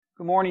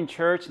Good morning,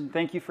 church, and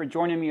thank you for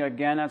joining me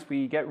again as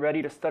we get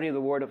ready to study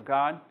the Word of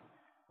God.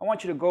 I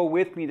want you to go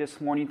with me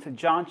this morning to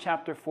John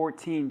chapter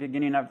 14,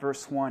 beginning at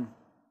verse 1.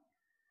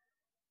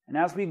 And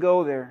as we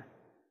go there,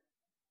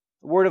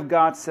 the Word of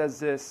God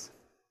says this: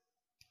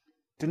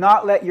 "Do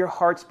not let your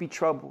hearts be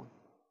troubled.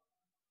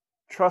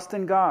 Trust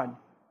in God.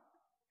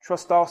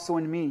 Trust also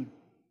in me.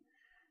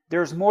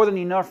 There is more than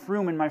enough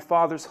room in my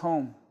Father's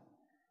home.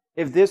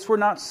 If this were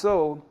not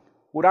so,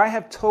 would I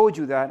have told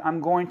you that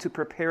I'm going to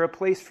prepare a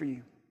place for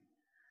you?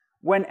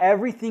 When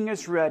everything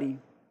is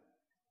ready,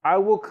 I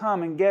will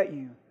come and get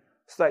you,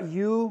 so that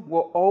you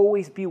will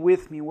always be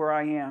with me where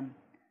I am."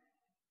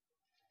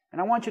 And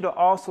I want you to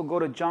also go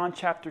to John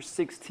chapter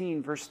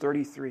 16, verse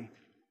 33.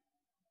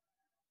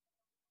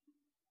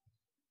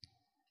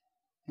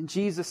 And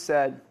Jesus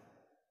said,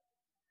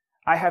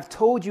 "I have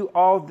told you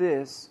all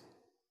this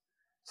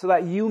so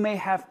that you may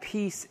have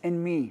peace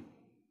in me.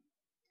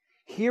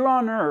 Here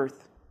on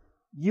earth,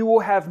 you will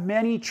have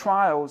many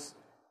trials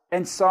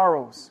and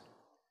sorrows.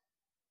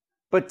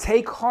 But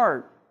take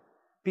heart,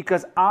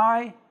 because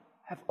I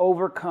have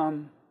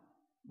overcome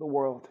the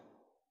world."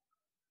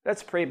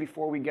 Let's pray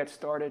before we get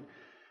started.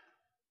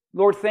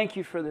 Lord, thank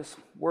you for this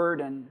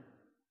word. And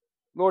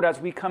Lord,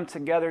 as we come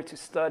together to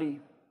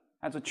study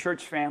as a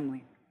church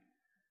family,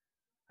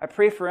 I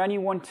pray for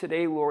anyone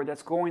today, Lord,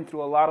 that's going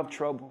through a lot of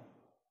trouble,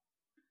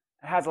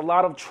 that has a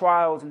lot of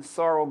trials and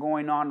sorrow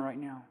going on right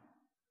now.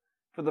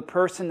 For the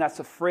person that's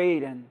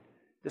afraid and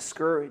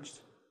discouraged,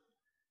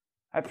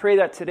 I pray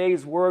that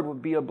today's word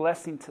would be a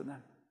blessing to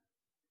them.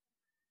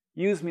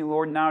 Use me,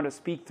 Lord, now to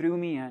speak through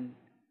me, and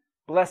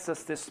bless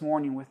us this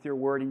morning with your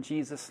word in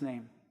Jesus'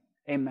 name.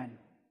 Amen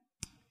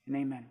and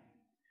amen.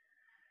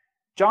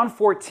 John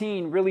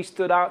 14 really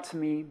stood out to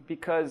me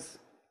because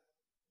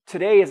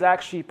today is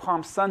actually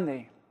Palm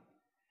Sunday.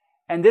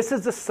 And this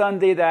is the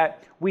Sunday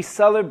that we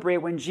celebrate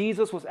when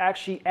Jesus was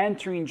actually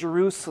entering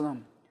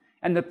Jerusalem.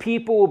 And the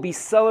people will be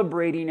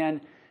celebrating,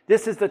 and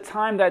this is the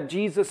time that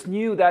Jesus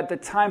knew that the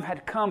time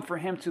had come for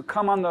him to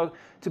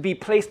to be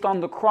placed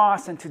on the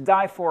cross and to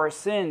die for our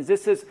sins.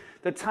 This is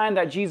the time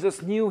that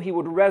Jesus knew he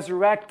would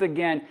resurrect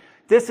again.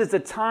 This is the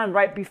time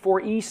right before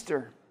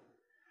Easter.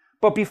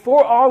 But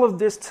before all of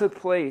this took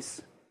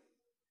place,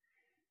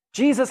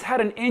 Jesus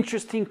had an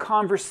interesting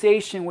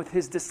conversation with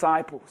his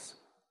disciples.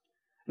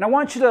 And I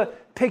want you to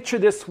picture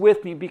this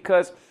with me,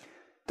 because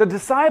the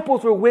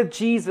disciples were with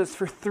Jesus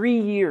for 3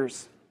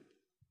 years.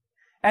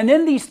 And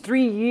in these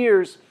 3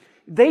 years,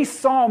 they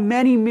saw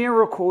many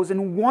miracles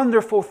and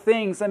wonderful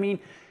things. I mean,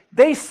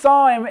 they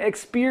saw and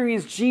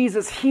experienced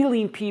Jesus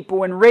healing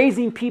people and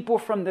raising people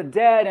from the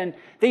dead. And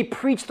they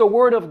preached the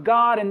word of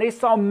God, and they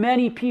saw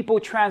many people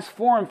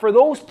transformed. For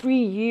those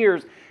 3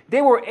 years,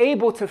 they were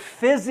able to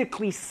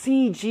physically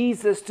see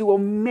Jesus do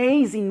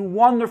amazing,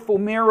 wonderful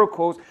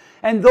miracles.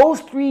 And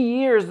those 3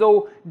 years,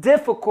 though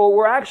difficult,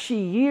 were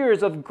actually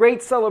years of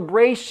great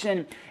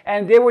celebration.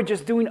 And they were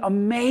just doing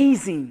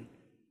amazing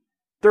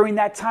during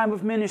that time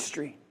of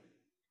ministry.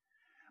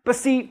 But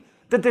see,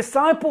 the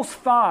disciples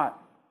thought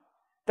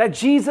that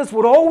Jesus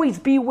would always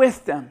be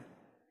with them.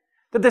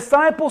 The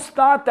disciples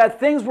thought that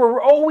things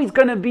were always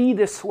going to be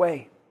this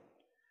way.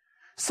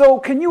 So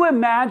can you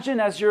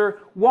imagine, as you're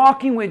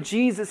walking with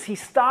Jesus, he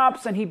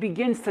stops and he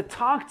begins to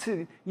talk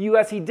to you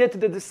as he did to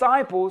the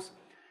disciples.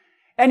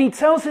 And he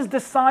tells his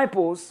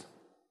disciples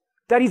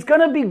that he's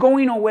going to be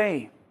going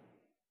away.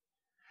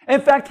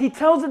 In fact, he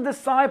tells the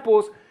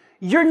disciples,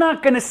 "You're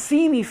not going to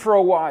see me for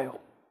a while."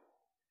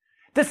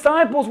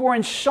 Disciples were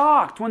in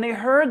shock when they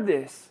heard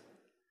this.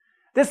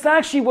 This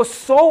actually was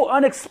so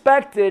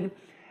unexpected,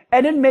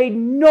 and it made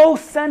no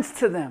sense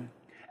to them,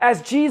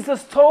 as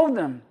Jesus told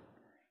them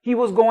he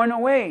was going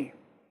away.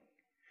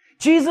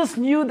 Jesus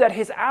knew that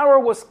his hour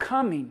was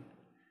coming,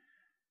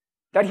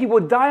 that he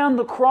would die on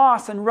the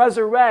cross and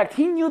resurrect.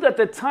 He knew that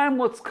the time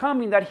was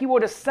coming, that he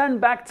would ascend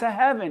back to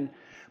heaven.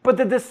 But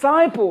the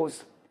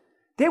disciples,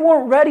 they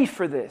weren't ready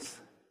for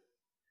this.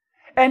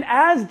 And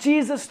as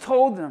Jesus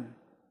told them,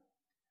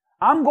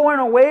 "I'm going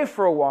away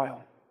for a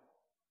while,"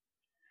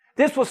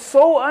 this was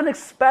so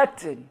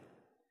unexpected,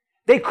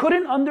 they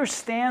couldn't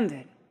understand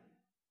it.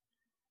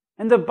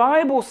 And the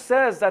Bible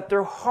says that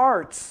their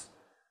hearts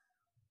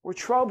were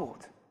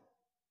troubled.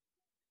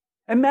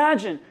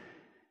 Imagine,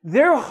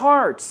 their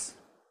hearts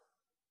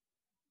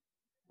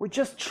were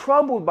just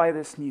troubled by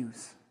this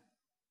news.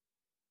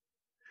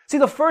 See,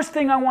 the first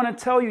thing I want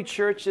to tell you,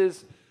 church,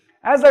 is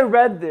as I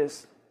read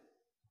this,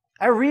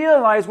 I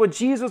realized what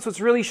Jesus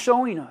was really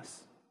showing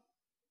us.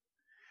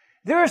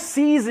 There are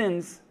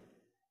seasons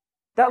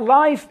that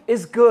life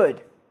is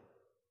good.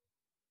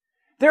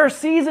 There are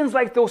seasons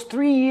like those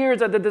 3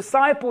 years that the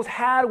disciples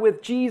had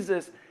with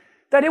Jesus,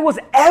 that it was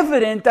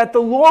evident that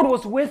the Lord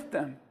was with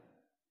them.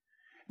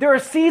 There are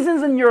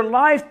seasons in your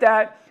life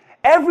that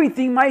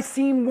everything might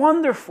seem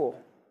wonderful.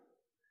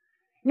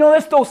 You know,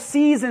 there's those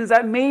seasons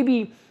that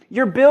maybe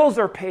your bills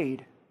are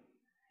paid.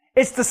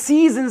 It's the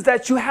seasons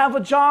that you have a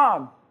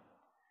job.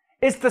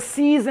 It's the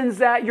seasons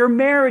that your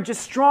marriage is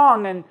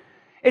strong, and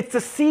it's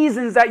the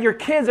seasons that your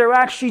kids are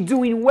actually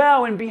doing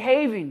well and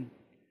behaving.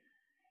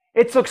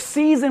 It's a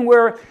season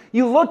where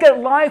you look at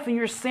life and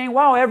you're saying,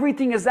 wow,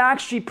 everything is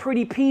actually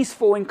pretty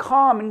peaceful and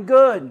calm and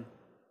good.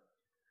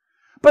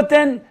 But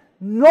then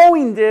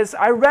knowing this,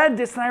 I read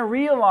this and I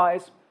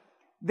realized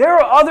there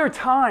are other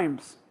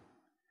times,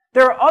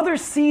 there are other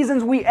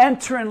seasons we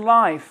enter in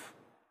life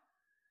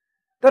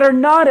that are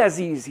not as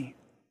easy.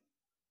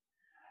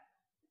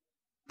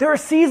 There are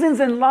seasons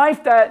in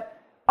life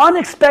that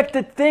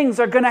unexpected things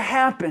are going to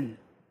happen.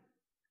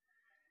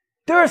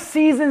 There are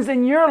seasons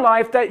in your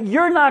life that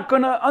you're not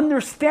going to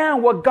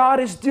understand what God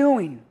is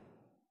doing.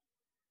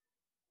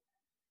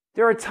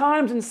 There are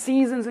times and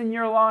seasons in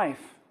your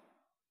life,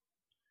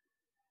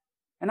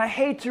 and I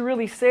hate to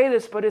really say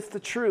this, but it's the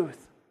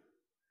truth.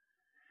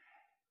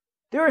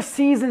 There are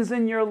seasons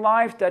in your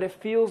life that it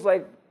feels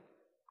like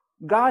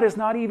God is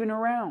not even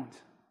around.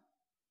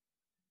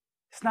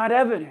 It's not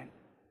evident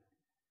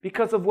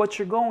because of what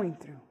you're going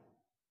through.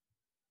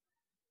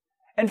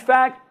 In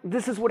fact,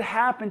 this is what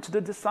happened to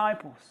the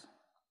disciples.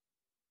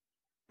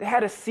 They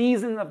had a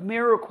season of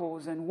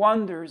miracles and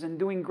wonders and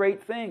doing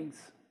great things.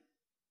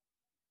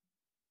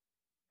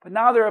 But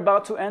now they're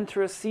about to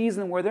enter a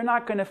season where they're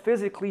not going to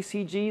physically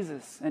see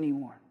Jesus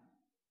anymore.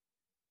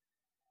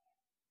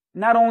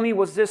 Not only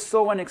was this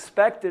so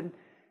unexpected,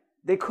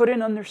 they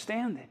couldn't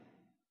understand it.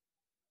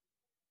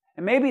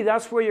 And maybe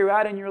that's where you're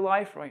at in your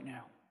life right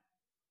now.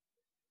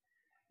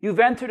 You've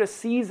entered a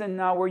season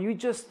now where you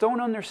just don't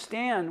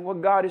understand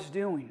what God is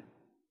doing.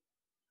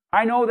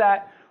 I know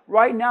that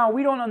right now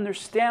we don't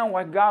understand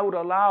why God would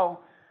allow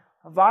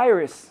a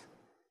virus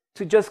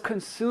to just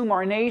consume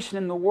our nation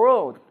and the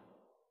world.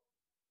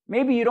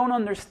 Maybe you don't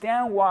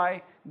understand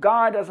why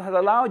God has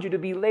allowed you to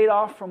be laid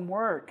off from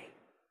work.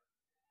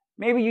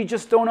 Maybe you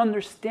just don't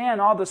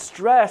understand all the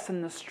stress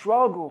and the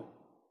struggle.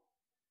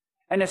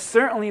 And it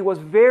certainly was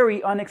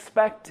very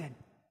unexpected.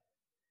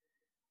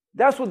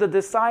 That's what the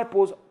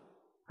disciples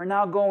are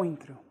now going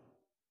through.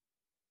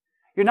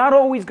 You're not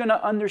always going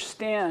to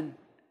understand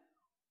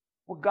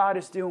what God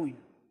is doing.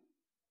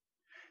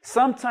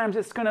 Sometimes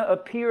it's going to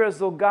appear as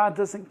though God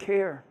doesn't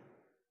care.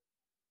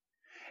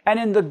 And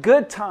in the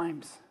good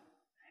times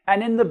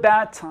and in the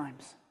bad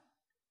times,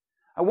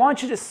 I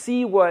want you to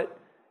see what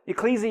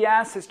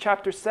Ecclesiastes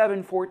chapter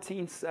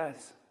 7:14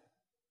 says.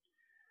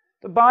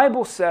 The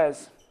Bible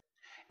says,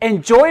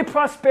 enjoy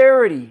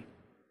prosperity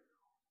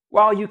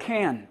while you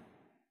can.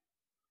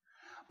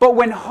 But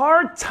when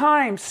hard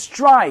times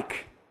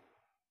strike,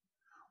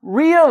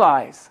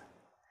 realize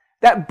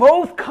that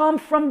both come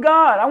from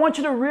God. I want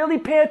you to really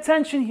pay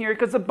attention here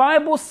because the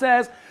Bible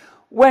says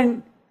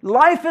when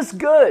life is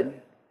good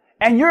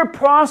and you're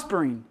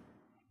prospering,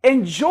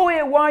 enjoy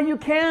it while you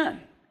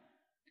can.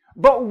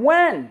 But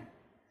when,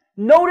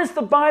 notice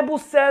the Bible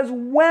says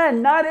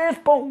when, not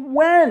if, but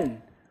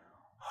when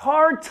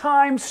hard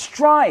times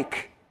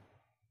strike,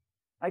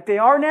 like they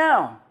are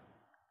now,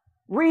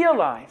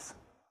 realize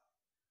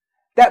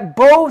that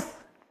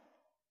both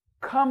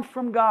come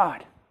from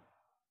God.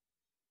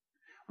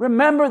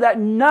 Remember that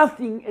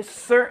nothing is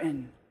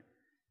certain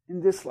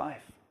in this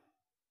life.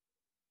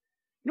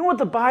 You know what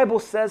the Bible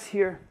says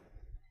here?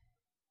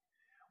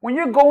 When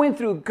you're going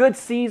through good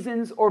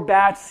seasons or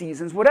bad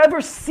seasons,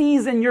 whatever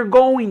season you're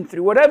going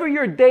through, whatever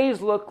your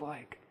days look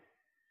like,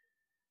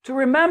 to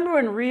remember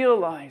and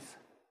realize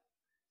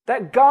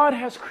that God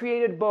has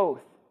created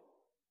both.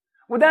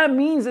 What that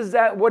means is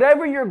that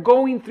whatever you're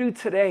going through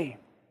today,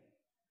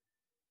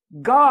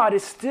 God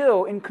is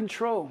still in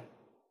control.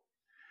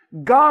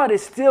 God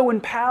is still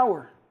in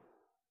power.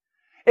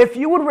 If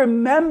you would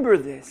remember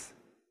this,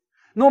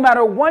 no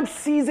matter what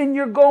season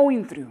you're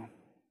going through,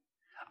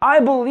 I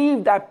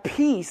believe that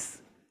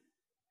peace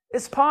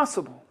is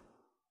possible.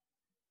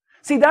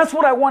 See, that's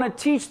what I want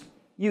to teach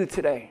you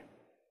today.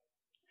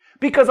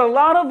 Because a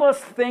lot of us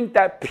think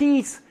that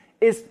peace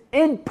is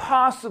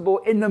impossible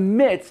in the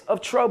midst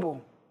of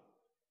trouble.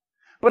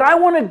 But I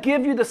want to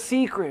give you the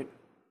secret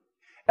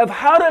of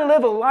how to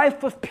live a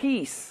life of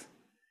peace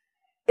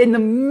in the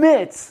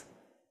midst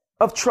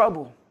of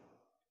trouble.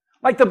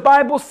 Like the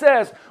Bible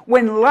says,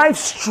 when life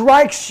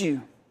strikes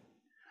you,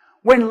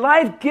 when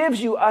life gives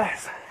you a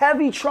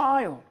heavy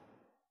trial,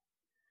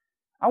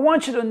 I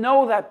want you to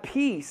know that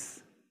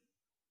peace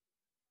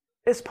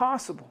is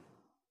possible.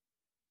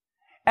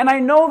 And I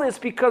know this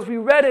because we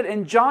read it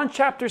in John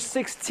chapter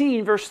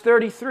 16, verse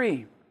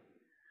 33.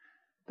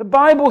 The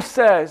Bible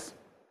says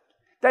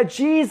that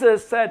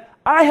Jesus said,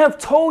 I have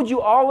told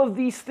you all of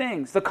these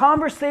things. The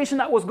conversation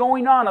that was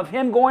going on of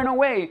him going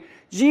away,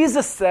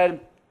 Jesus said,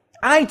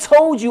 I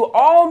told you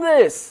all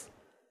this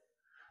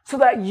so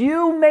that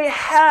you may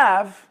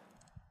have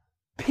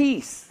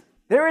peace.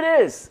 There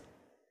it is.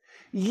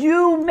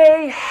 You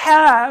may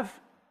have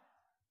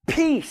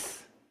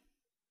peace.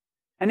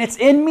 And it's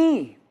in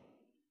me.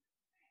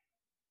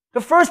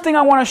 The first thing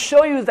I want to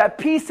show you is that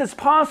peace is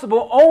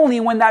possible only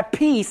when that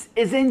peace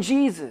is in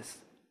Jesus.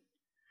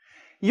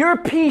 Your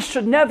peace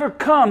should never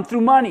come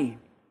through money.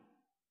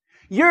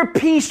 Your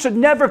peace should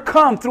never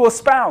come through a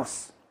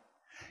spouse.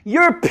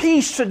 Your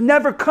peace should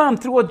never come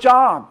through a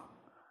job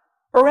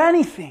or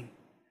anything.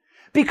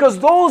 Because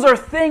those are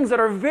things that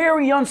are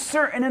very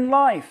uncertain in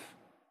life.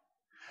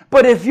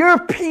 But if your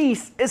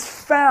peace is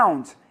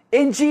found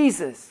in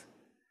Jesus,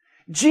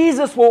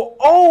 Jesus will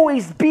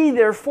always be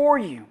there for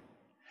you.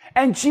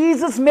 And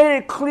Jesus made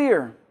it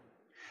clear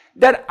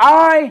that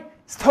I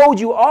told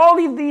you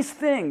all of these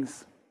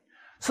things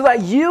so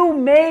that you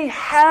may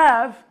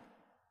have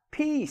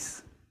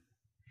peace.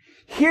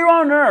 Here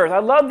on earth, I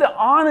love the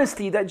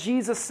honesty that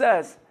Jesus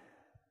says.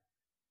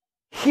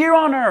 Here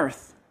on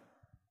earth,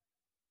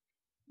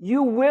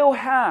 you will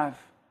have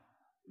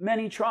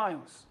many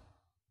trials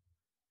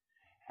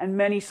and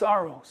many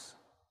sorrows.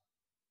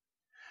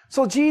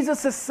 So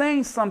Jesus is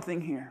saying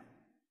something here.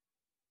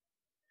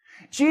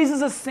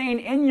 Jesus is saying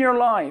in your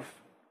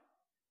life,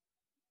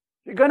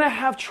 you're going to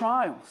have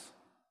trials.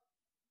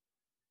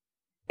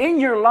 In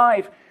your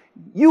life,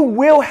 you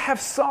will have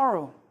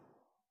sorrow.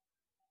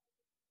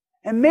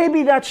 And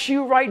maybe that's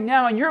you right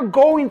now, and you're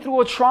going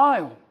through a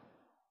trial.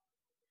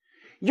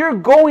 You're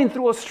going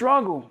through a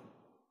struggle.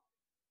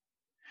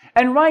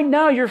 And right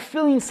now, you're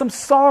feeling some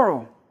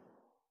sorrow.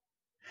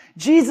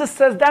 Jesus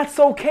says that's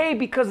okay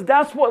because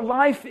that's what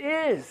life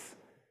is.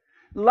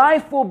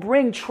 Life will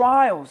bring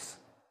trials.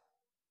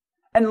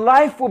 And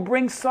life will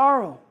bring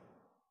sorrow.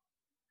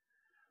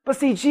 But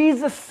see,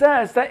 Jesus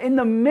says that in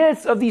the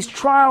midst of these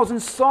trials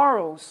and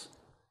sorrows,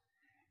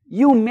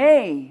 you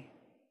may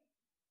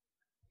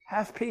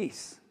have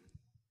peace.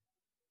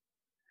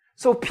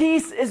 So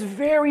peace is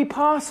very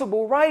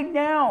possible right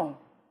now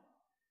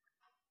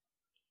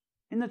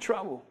in the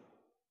trouble.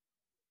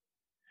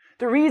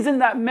 The reason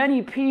that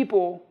many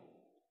people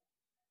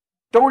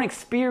don't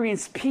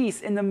experience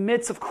peace in the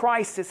midst of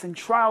crisis and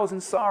trials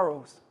and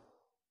sorrows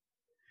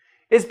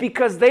is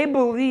because they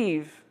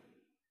believe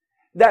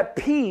that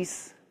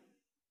peace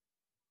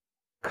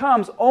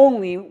comes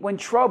only when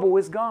trouble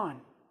is gone.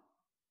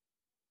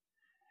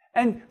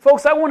 And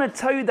folks, I want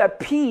to tell you that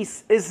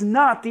peace is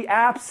not the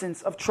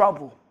absence of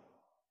trouble.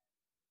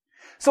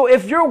 So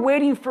if you're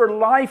waiting for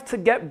life to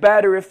get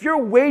better, if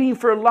you're waiting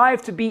for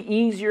life to be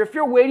easier, if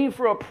you're waiting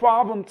for a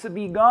problem to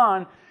be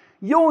gone,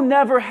 you'll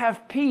never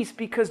have peace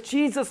because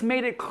Jesus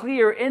made it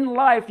clear in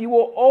life you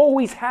will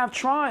always have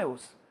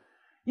trials.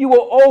 You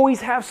will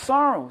always have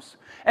sorrows.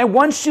 And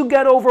once you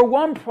get over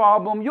one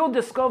problem, you'll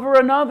discover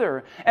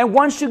another. And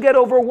once you get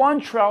over one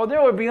trial,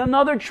 there will be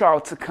another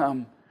trial to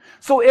come.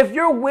 So if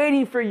you're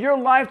waiting for your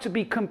life to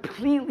be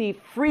completely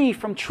free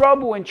from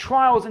trouble and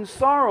trials and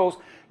sorrows,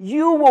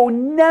 you will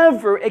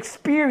never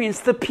experience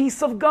the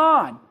peace of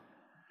God.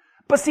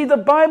 But see, the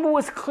Bible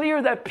is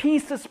clear that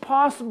peace is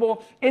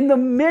possible in the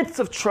midst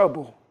of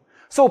trouble.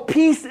 So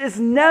peace is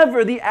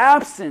never the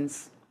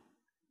absence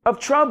of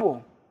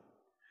trouble.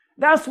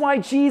 That's why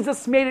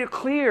Jesus made it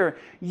clear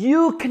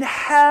you can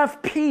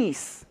have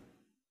peace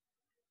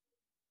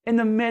in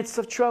the midst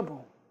of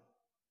trouble.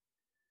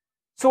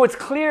 So it's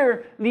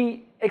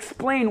clearly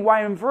explained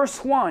why in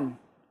verse 1,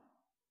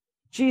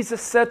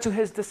 Jesus said to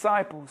his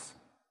disciples,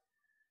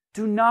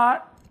 "Do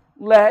not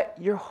let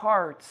your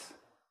hearts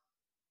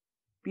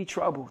be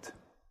troubled."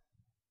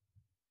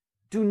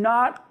 Do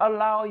not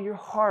allow your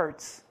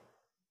hearts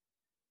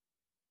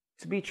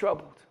to be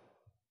troubled.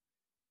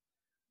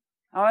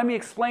 Now let me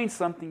explain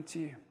something to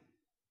you.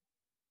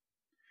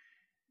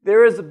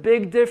 There is a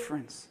big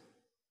difference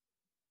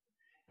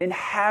in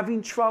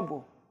having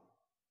trouble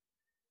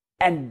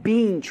and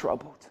being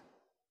troubled.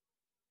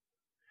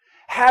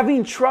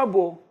 Having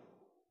trouble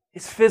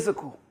is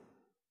physical.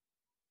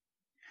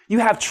 You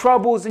have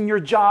troubles in your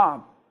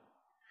job.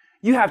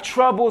 You have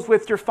troubles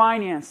with your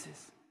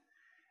finances.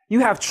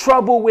 You have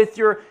trouble with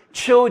your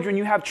children.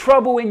 You have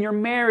trouble in your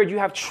marriage. You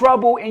have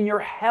trouble in your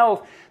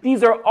health.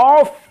 These are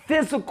all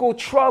physical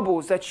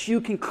troubles that you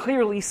can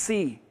clearly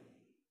see.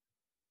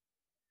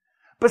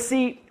 But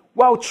see,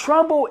 while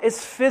trouble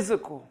is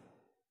physical,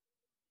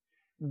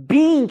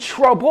 being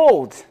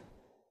troubled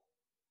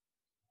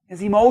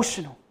is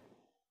emotional.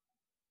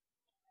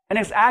 And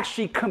it's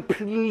actually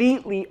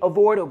completely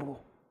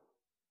avoidable.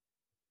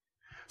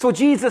 So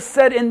Jesus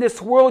said in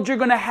this world you're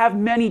going to have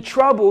many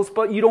troubles,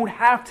 but you don't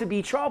have to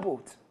be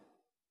troubled.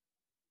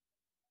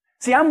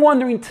 See, I'm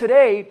wondering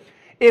today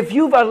if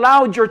you've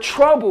allowed your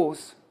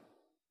troubles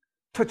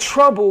to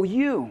trouble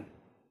you.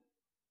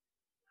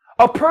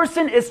 A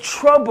person is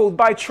troubled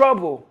by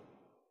trouble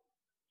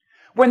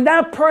when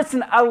that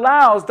person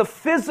allows the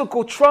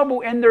physical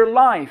trouble in their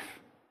life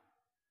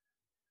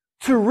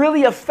to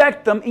really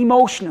affect them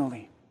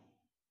emotionally.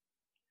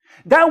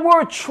 That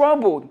word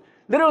troubled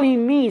literally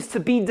means to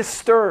be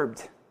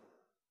disturbed.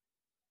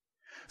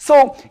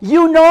 So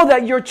you know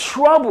that you're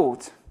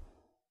troubled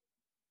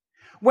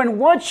when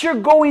what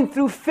you're going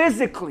through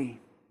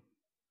physically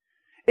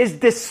is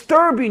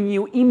disturbing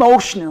you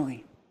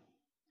emotionally.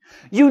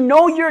 You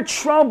know you're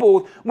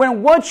troubled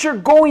when what you're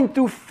going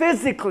through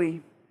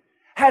physically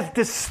has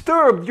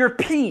disturbed your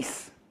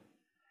peace,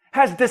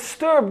 has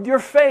disturbed your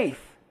faith.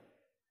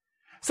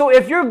 So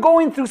if you're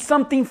going through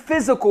something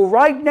physical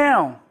right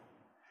now,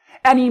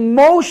 and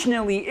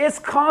emotionally, it's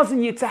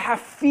causing you to have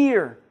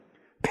fear,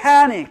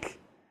 panic,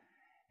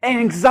 and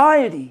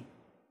anxiety.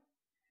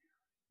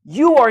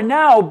 you are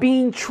now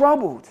being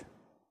troubled.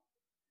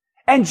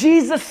 And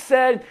Jesus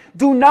said,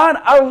 do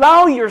not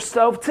allow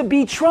yourself to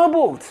be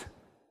troubled.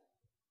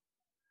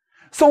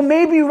 So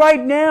maybe right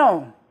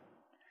now,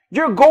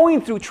 you're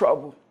going through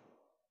trouble.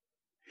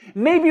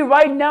 Maybe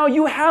right now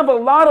you have a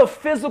lot of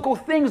physical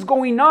things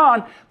going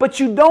on, but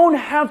you don't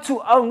have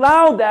to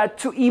allow that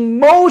to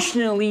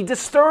emotionally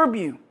disturb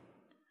you.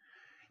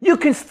 You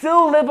can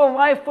still live a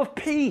life of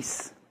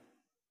peace.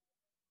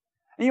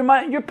 And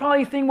you're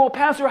probably thinking, well,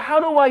 Pastor, how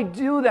do I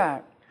do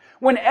that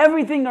when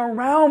everything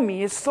around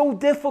me is so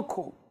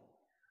difficult?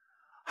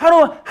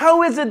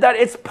 How is it that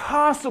it's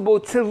possible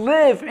to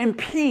live in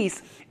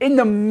peace in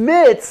the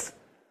midst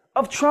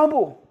of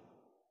trouble?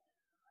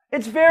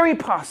 It's very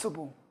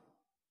possible.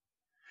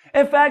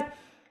 In fact,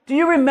 do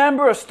you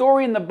remember a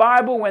story in the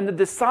Bible when the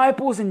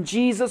disciples and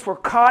Jesus were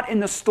caught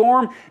in the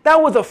storm?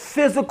 That was a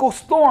physical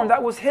storm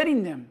that was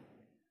hitting them.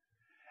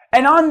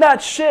 And on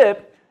that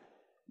ship,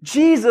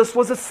 Jesus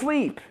was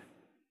asleep.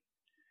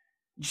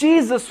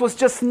 Jesus was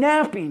just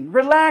napping,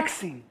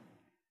 relaxing.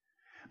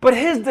 But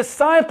his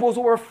disciples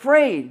were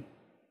afraid.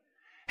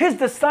 His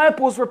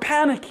disciples were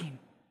panicking.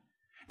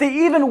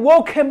 They even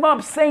woke him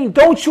up saying,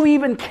 don't you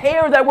even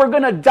care that we're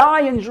going to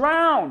die and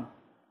drown?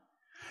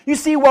 You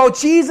see, while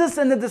Jesus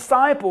and the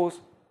disciples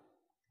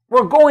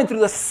were going through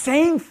the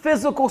same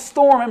physical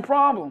storm and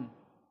problem,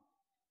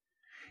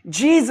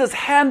 Jesus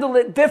handled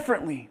it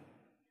differently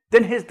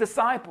than his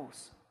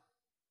disciples.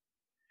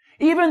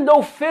 Even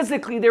though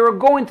physically they were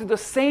going through the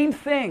same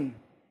thing,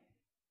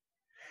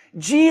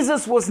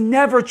 Jesus was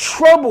never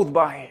troubled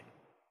by it,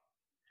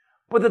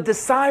 but the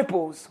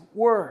disciples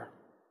were.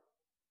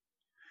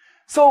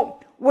 So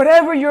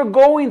whatever you're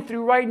going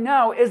through right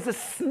now is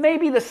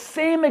maybe the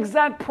same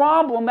exact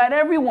problem that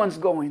everyone's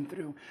going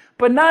through,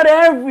 but not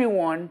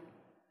everyone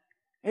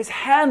is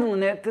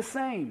handling it the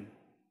same.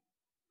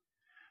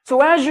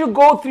 So as you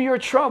go through your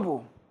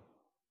trouble,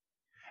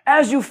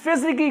 as you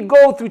physically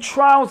go through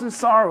trials and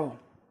sorrow,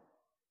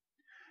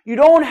 you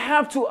don't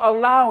have to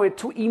allow it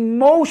to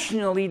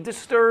emotionally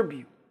disturb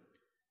you.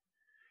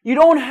 You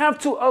don't have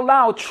to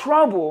allow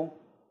trouble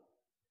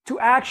to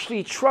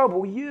actually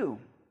trouble you.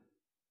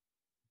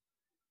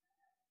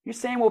 You're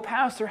saying, well,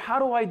 Pastor, how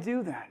do I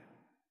do that?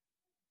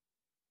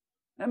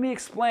 Let me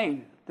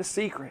explain the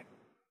secret.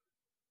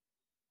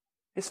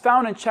 It's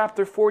found in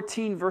chapter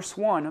 14, verse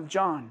 1 of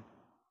John.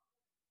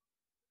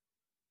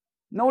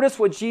 Notice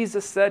what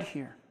Jesus said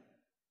here.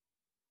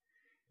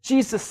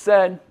 Jesus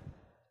said,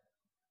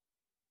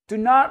 do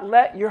not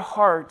let your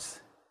hearts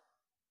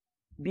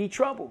be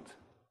troubled.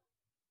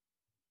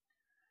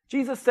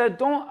 Jesus said,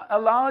 don't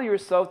allow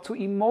yourself to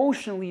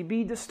emotionally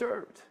be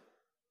disturbed.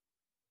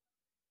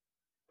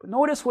 But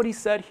notice what he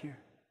said here.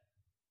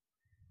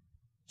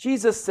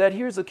 Jesus said,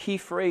 here's a key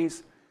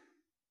phrase,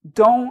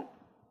 don't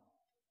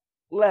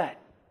let.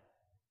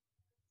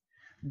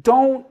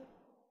 Don't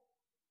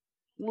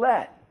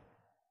let.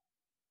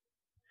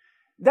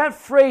 That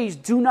phrase,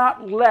 do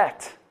not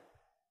let,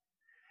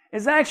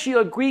 is actually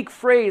a Greek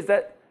phrase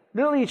that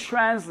literally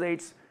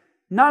translates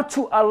not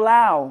to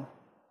allow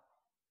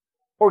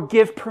or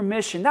give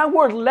permission. That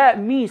word let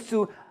means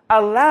to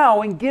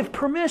allow and give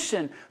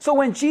permission. So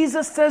when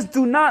Jesus says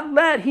do not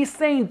let, he's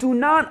saying do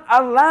not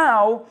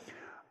allow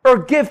or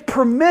give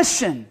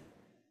permission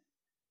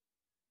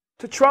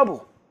to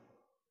trouble.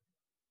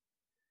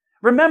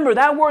 Remember,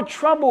 that word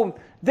trouble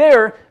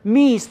there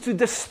means to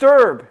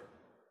disturb.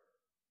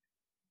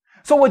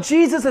 So what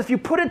Jesus, if you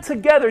put it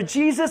together,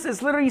 Jesus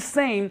is literally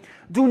saying,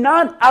 do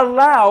not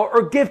allow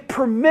or give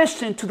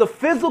permission to the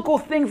physical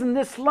things in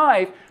this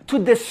life to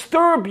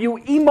disturb you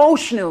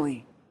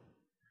emotionally.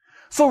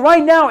 So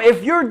right now,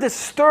 if you're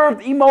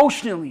disturbed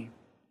emotionally,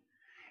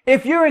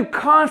 if you're in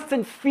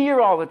constant fear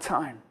all the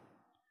time,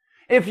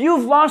 if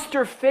you've lost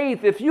your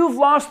faith, if you've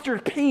lost your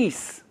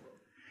peace,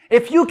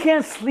 if you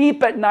can't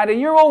sleep at night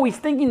and you're always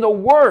thinking the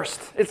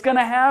worst is going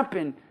to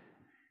happen,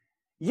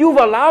 you've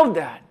allowed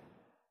that.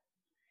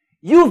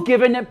 You've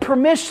given it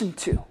permission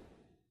to.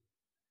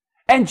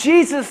 And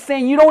Jesus is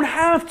saying you don't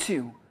have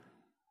to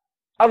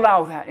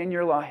allow that in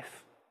your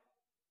life.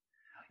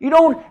 You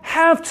don't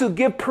have to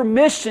give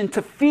permission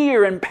to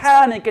fear and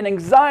panic and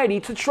anxiety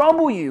to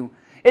trouble you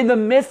in the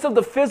midst of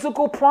the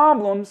physical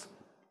problems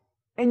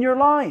in your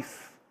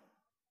life.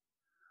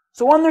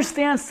 So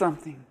understand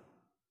something.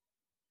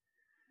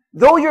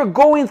 Though you're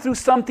going through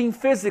something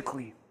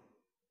physically,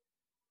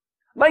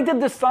 like the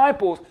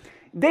disciples,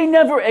 they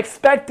never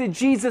expected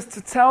Jesus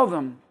to tell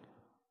them,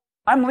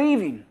 I'm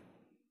leaving.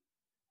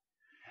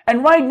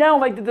 And right now,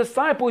 like the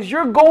disciples,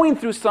 you're going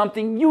through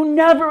something you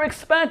never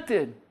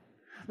expected.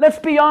 Let's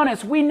be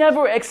honest, we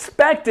never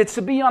expected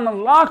to be on a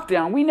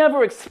lockdown. We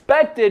never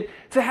expected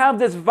to have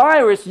this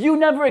virus. You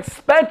never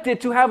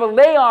expected to have a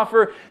layoff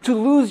or to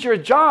lose your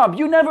job.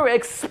 You never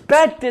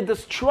expected the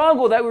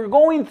struggle that we're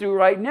going through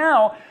right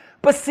now.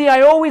 But see,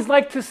 I always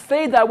like to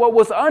say that what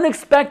was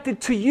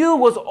unexpected to you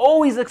was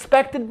always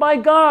expected by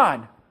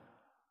God.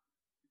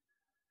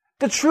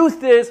 The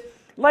truth is,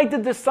 like the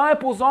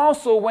disciples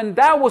also, when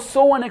that was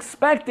so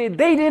unexpected,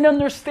 they didn't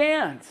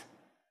understand.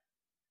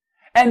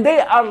 And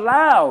they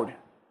allowed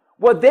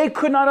what they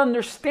could not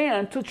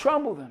understand to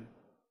trouble them.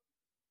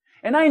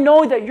 And I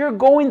know that you're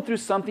going through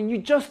something you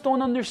just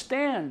don't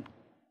understand.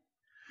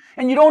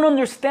 And you don't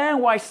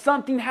understand why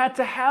something had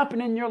to happen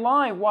in your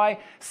life, why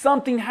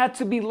something had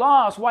to be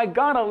lost, why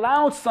God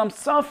allowed some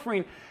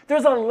suffering.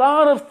 There's a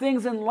lot of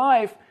things in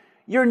life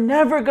you're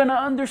never going to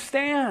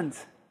understand.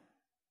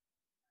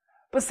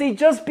 But see,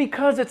 just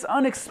because it's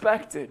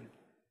unexpected,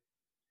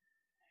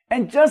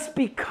 and just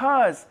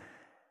because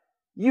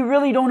you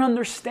really don't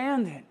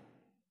understand it,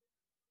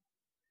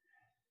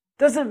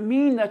 doesn't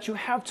mean that you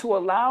have to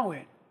allow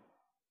it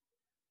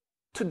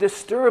to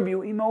disturb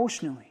you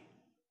emotionally.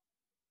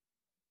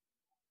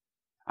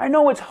 I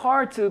know it's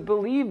hard to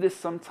believe this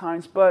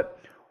sometimes, but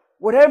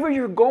whatever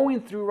you're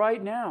going through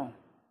right now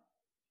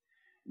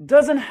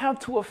doesn't have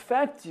to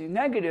affect you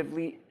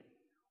negatively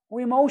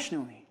or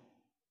emotionally.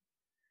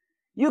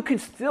 You can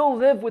still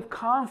live with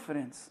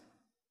confidence.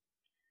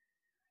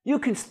 You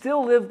can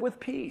still live with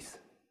peace.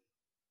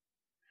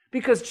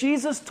 Because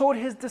Jesus told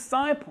his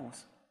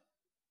disciples,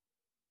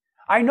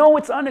 I know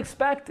it's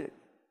unexpected.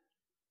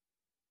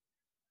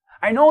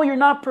 I know you're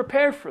not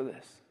prepared for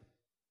this.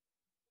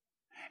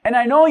 And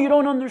I know you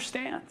don't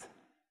understand.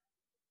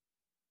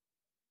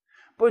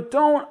 But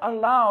don't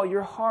allow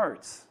your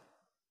hearts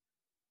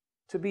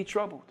to be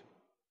troubled.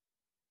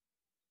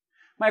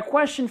 My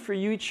question for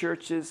you,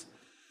 church, is,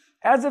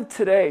 as of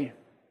today,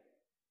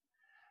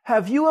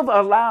 have you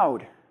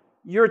allowed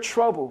your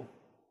trouble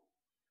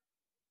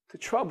to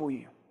trouble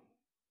you?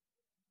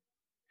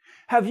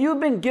 Have you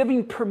been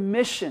giving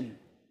permission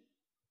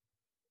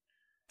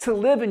to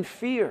live in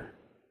fear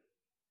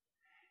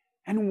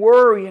and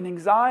worry and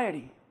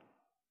anxiety?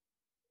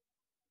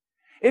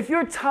 If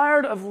you're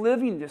tired of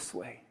living this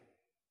way,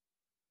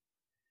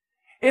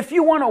 if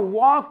you want to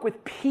walk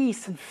with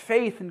peace and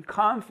faith and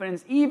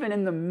confidence even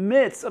in the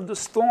midst of the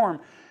storm,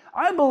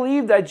 I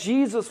believe that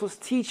Jesus was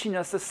teaching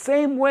us the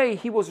same way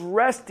he was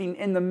resting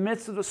in the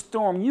midst of the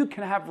storm. You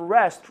can have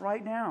rest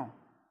right now.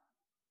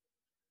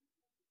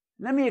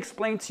 Let me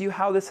explain to you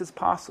how this is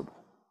possible.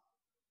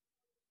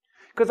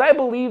 Because I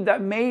believe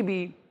that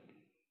maybe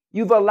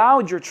you've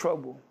allowed your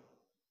trouble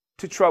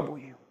to trouble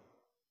you.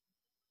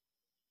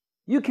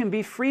 You can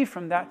be free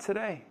from that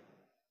today.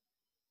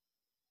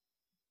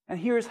 And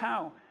here's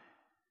how.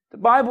 The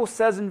Bible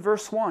says in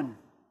verse 1,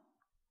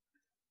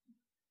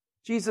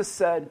 Jesus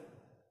said,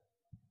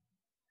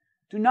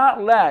 do not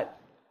allow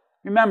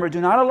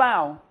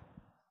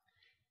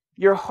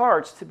your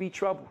hearts to be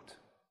troubled.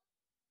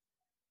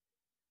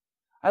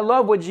 I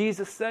love what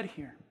Jesus said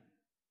here.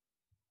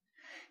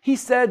 He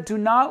said, do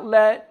not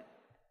let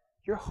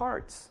your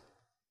hearts.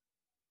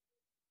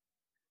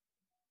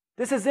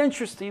 This is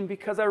interesting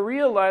because I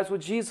realized what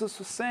Jesus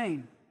was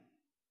saying.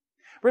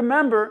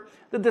 Remember,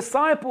 the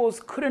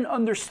disciples couldn't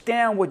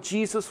understand what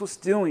Jesus was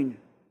doing.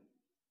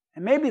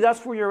 And maybe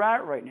that's where you're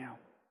at right now.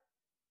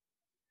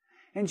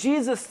 And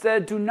Jesus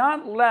said, do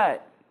not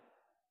let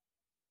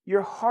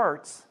your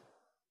hearts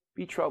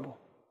be troubled.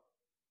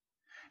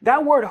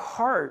 That word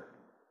heart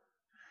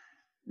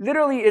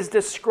literally is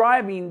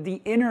describing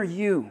the inner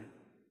you,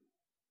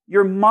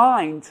 your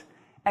mind,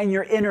 and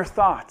your inner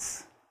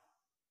thoughts.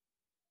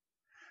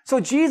 So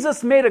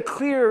Jesus made a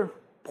clear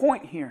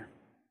point here.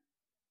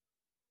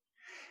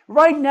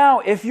 Right now,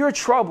 if you're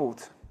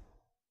troubled,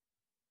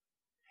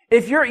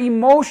 if you're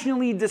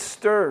emotionally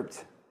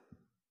disturbed,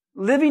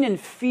 living in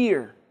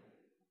fear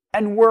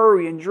and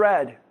worry and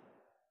dread,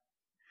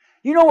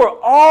 you know where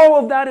all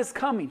of that is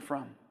coming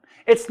from.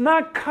 It's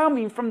not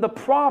coming from the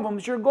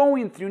problems you're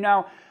going through.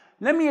 Now,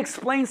 let me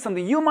explain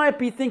something. You might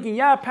be thinking,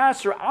 yeah,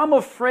 Pastor, I'm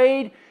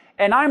afraid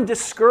and I'm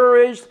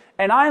discouraged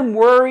and I'm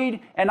worried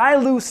and I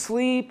lose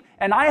sleep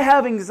and I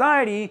have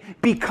anxiety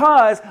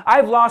because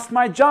I've lost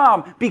my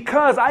job,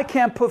 because I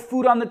can't put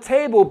food on the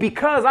table,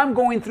 because I'm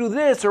going through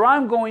this or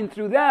I'm going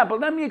through that. But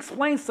let me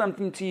explain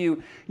something to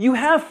you. You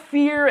have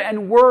fear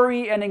and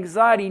worry and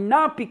anxiety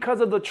not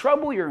because of the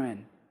trouble you're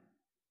in.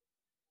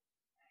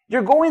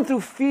 You're going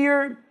through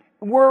fear,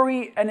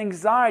 worry, and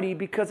anxiety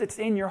because it's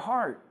in your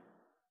heart.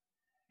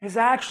 It's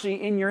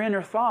actually in your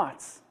inner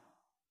thoughts.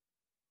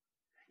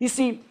 You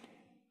see,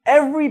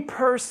 every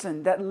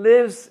person that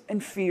lives in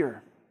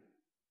fear,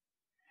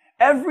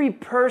 every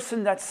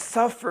person that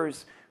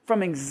suffers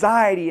from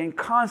anxiety and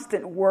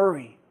constant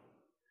worry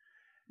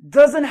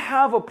doesn't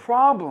have a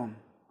problem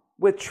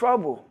with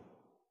trouble.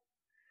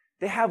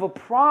 They have a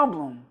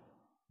problem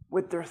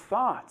with their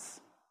thoughts.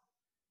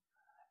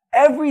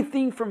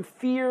 Everything from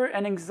fear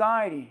and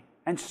anxiety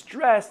and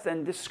stress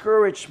and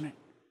discouragement,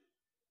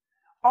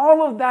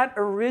 all of that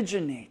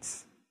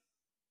originates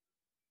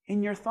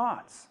in your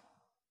thoughts.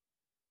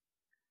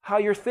 How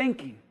you're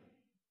thinking.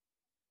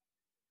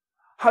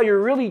 How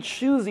you're really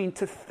choosing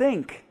to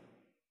think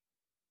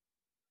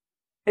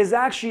is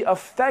actually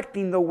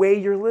affecting the way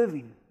you're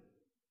living.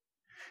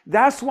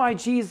 That's why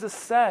Jesus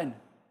said,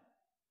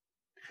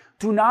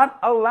 do not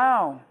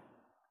allow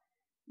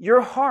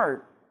your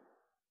heart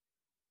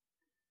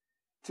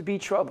to be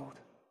troubled.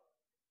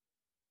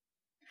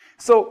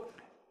 So,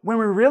 when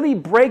we really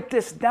break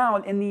this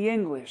down in the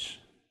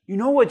English, You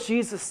know what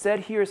Jesus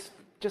said here is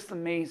just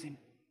amazing.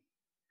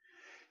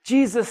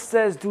 Jesus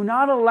says, do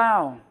not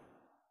allow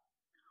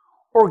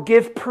or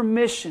give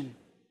permission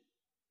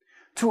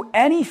to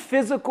any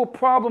physical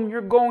problem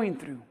you're going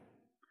through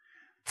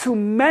to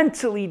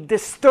mentally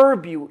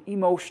disturb you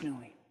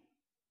emotionally.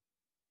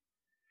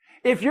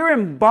 If you're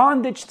in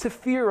bondage to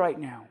fear right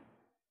now,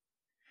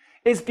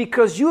 it's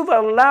because you've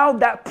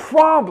allowed that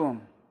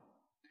problem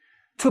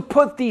to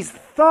put these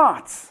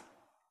thoughts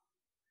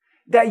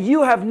that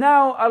you have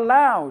now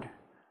allowed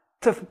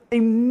to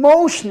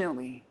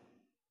emotionally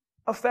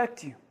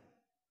affect you.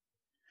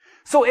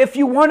 So if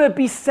you want to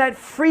be set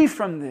free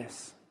from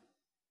this,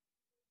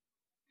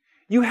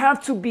 you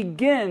have to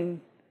begin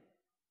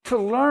to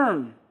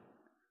learn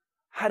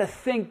how to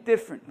think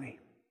differently.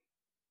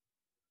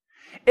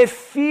 If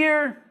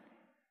fear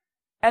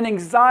and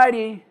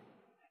anxiety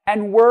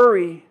and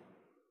worry,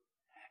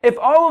 if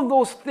all of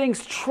those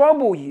things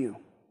trouble you,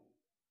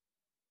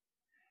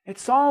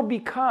 it's all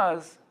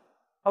because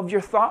of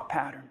your thought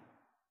pattern.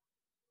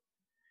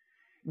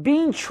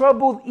 Being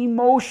troubled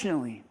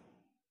emotionally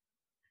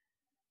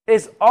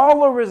is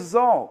all a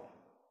result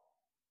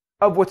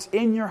of what's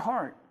in your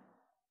heart,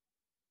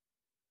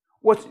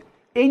 what's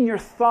in your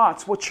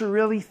thoughts, what you're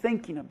really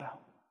thinking about.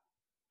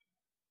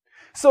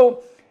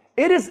 So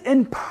it is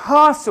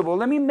impossible,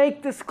 let me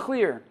make this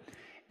clear,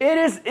 it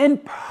is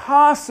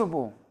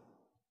impossible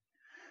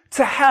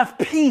to have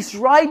peace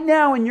right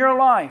now in your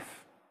life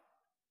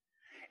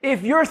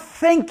if you're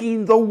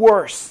thinking the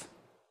worst.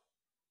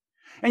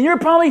 And you're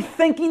probably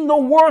thinking the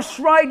worst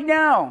right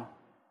now.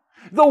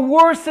 The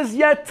worst is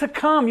yet to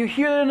come. You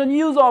hear it in the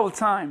news all the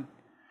time.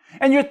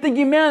 And you're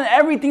thinking, man,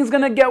 everything's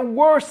going to get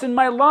worse in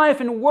my life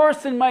and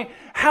worse in my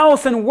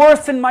house and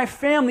worse in my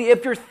family.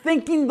 If you're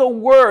thinking the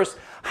worst,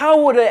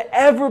 how would it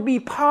ever be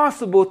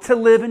possible to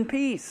live in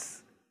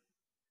peace?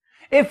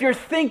 If you're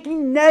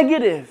thinking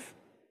negative,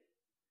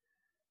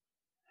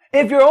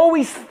 if you're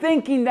always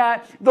thinking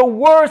that the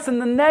worst and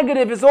the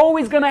negative is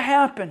always going to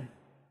happen,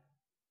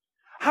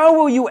 how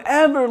will you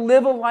ever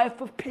live a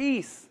life of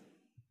peace?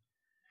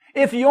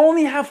 If you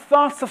only have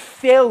thoughts of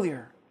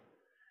failure,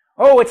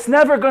 oh, it's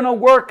never going to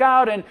work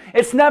out and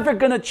it's never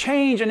going to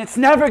change and it's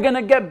never going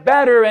to get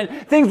better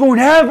and things will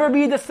never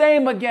be the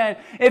same again.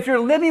 If you're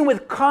living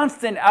with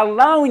constant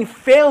allowing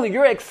failure,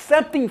 you're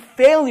accepting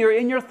failure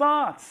in your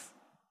thoughts.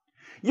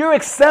 You're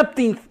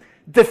accepting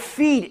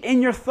defeat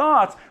in your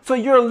thoughts. So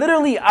you're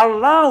literally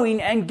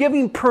allowing and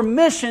giving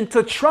permission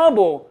to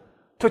trouble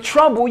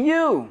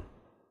you.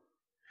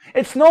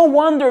 It's no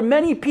wonder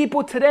many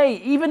people today,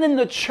 even in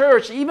the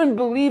church, even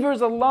believers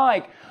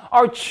alike,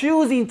 are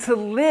choosing to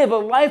live a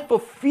life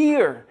of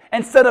fear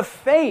instead of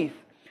faith,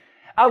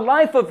 a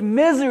life of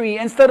misery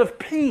instead of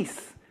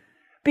peace,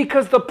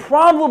 because the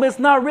problem is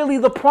not really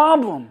the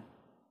problem.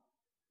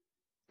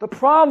 The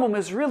problem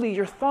is really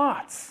your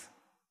thoughts.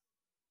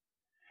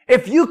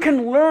 If you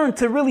can learn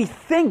to really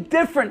think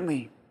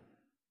differently,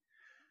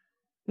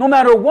 no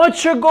matter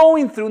what you're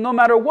going through, no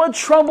matter what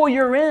trouble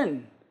you're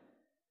in,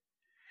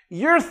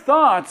 your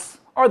thoughts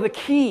are the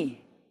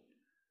key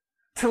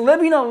to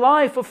living a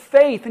life of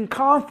faith and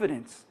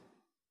confidence.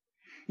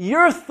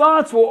 Your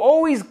thoughts will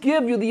always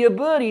give you the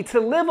ability to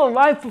live a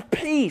life of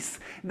peace.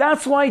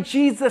 That's why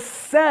Jesus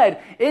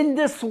said, in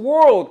this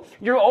world,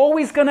 you're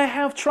always going to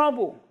have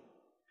trouble.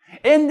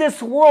 In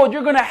this world,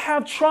 you're going to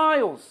have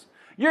trials.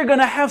 You're going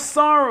to have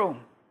sorrow.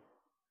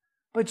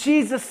 But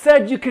Jesus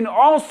said you can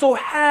also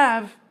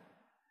have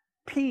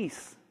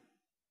peace.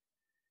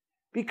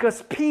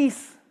 Because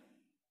peace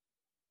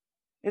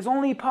is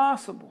only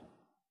possible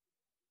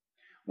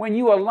when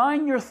you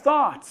align your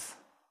thoughts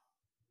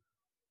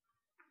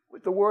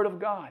with the Word of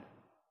God.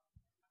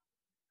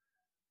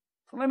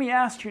 So let me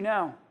ask you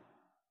now,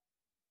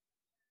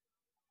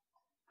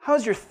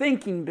 how's your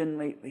thinking been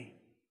lately?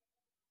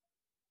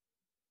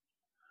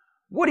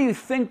 What do you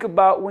think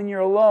about when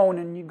you're alone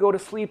and you go to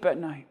sleep at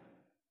night?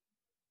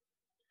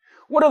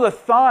 What are the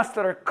thoughts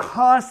that are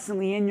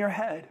constantly in your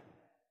head?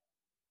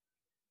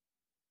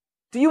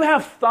 Do you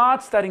have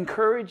thoughts that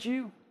encourage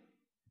you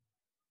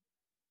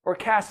or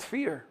cast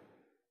fear?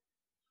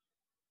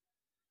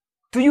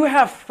 Do you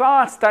have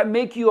thoughts that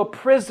make you a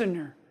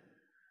prisoner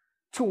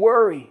to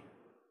worry?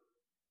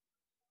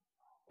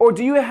 Or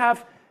do you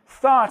have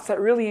thoughts that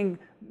really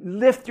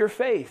lift your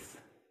faith?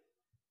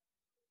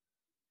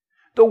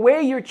 The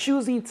way you're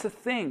choosing to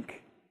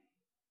think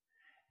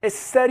is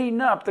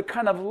setting up the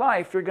kind of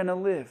life you're going to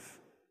live.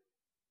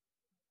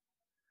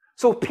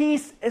 So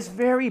peace is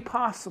very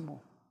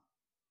possible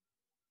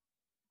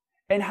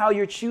in how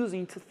you're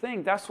choosing to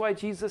think. That's why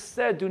Jesus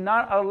said, do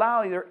not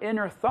allow your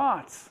inner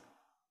thoughts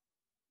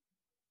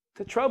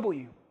to trouble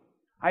you.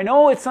 I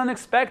know it's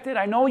unexpected.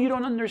 I know you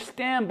don't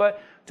understand,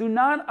 but do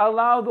not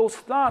allow those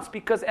thoughts,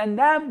 because in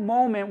that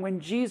moment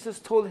when Jesus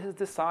told his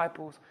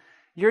disciples,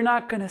 you're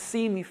not going to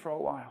see me for a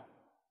while,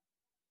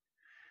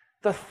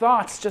 the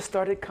thoughts just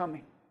started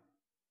coming.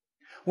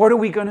 What are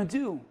we going to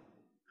do?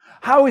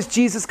 How is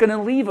Jesus going to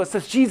leave us?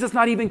 Does Jesus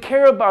not even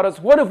care about us?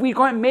 What if we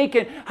can't make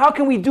it? How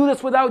can we do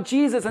this without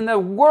Jesus? And the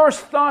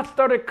worst thoughts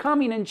started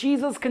coming, and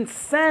Jesus can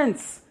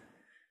sense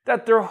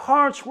that their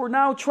hearts were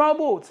now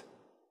troubled.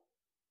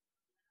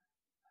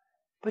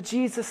 But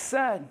Jesus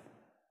said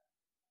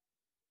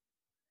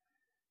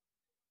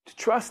to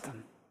trust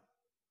Him.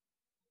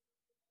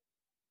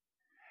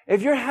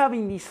 If you're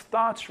having these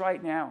thoughts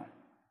right now,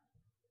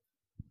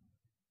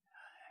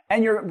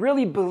 and you're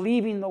really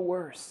believing the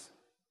worst,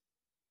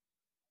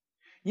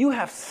 you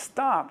have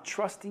stopped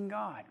trusting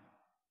God.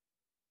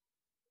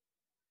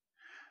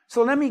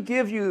 So let me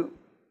give you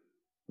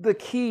the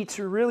key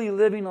to really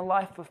living a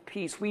life of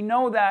peace. We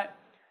know that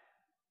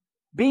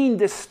being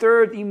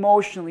disturbed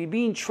emotionally,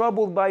 being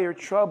troubled by your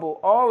trouble,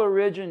 all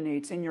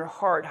originates in your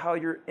heart, how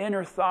your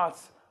inner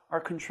thoughts are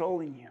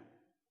controlling you.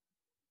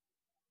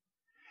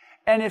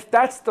 And if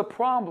that's the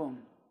problem,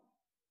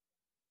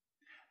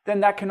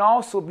 then that can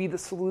also be the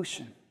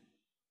solution.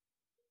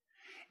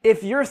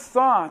 If your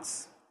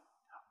thoughts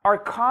are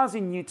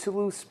causing you to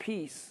lose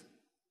peace,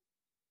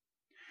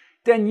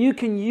 then you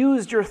can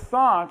use your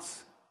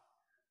thoughts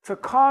to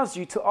cause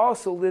you to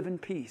also live in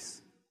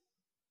peace.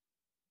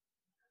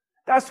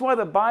 That's why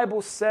the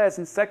Bible says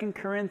in 2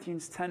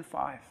 Corinthians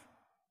 10:5.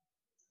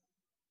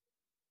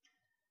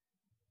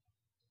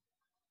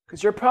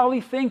 Because you're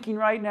probably thinking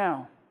right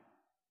now,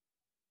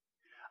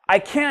 I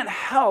can't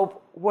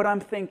help what I'm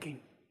thinking.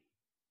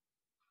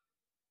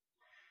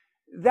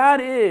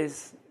 That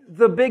is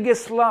the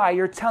biggest lie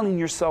you're telling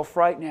yourself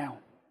right now.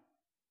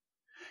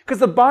 Because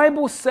the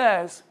Bible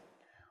says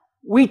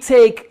we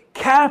take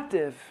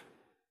captive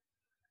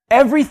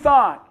every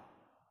thought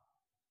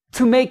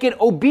to make it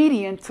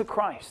obedient to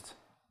Christ.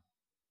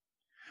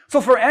 So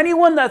for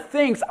anyone that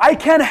thinks, I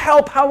can't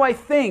help how I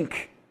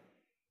think,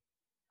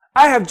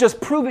 I have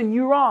just proven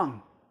you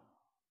wrong.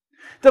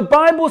 The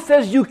Bible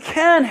says you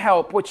can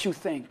help what you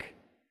think.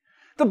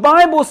 The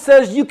Bible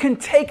says you can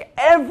take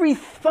every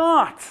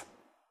thought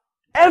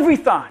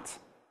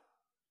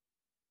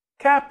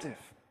captive.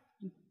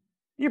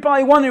 You're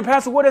probably wondering,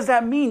 Pastor, what does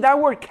that mean? That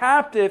word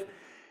captive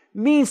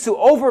means to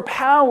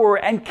overpower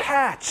and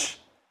catch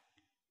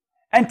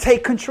and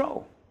take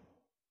control.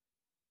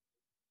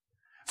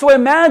 So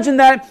imagine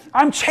that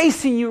I'm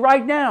chasing you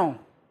right now,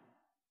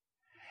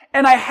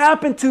 and I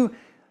happen to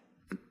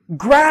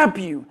grab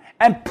you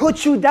and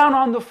put you down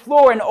on the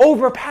floor and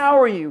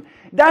overpower you.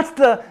 That's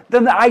the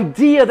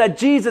idea that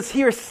Jesus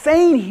here is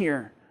saying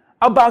here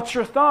about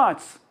your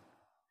thoughts.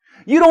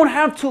 You don't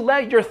have to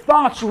let your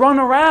thoughts run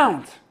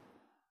around.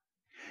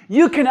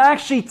 You can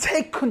actually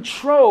take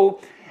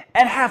control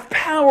and have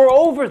power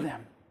over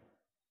them.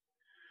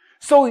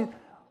 So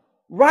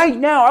right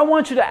now, I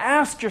want you to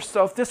ask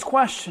yourself this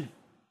question.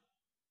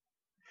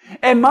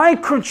 Am I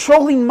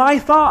controlling my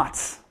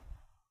thoughts?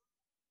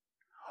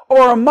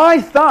 Or are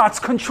my thoughts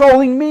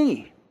controlling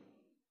me?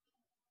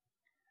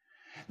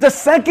 The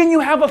second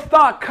you have a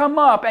thought come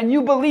up and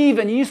you believe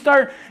and you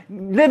start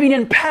living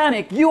in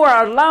panic, you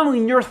are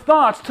allowing your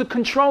thoughts to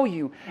control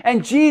you.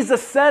 And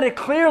Jesus said it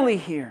clearly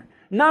here,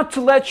 not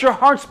to let your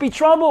hearts be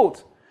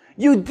troubled.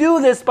 You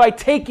do this by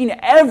taking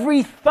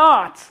every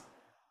thought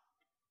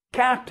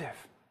captive.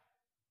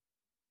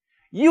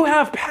 You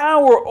have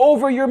power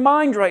over your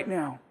mind right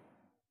now.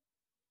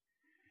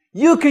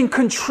 You can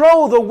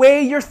control the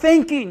way you're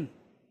thinking.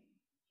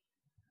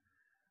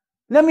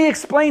 Let me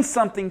explain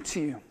something to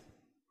you.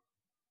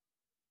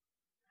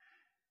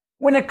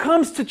 When it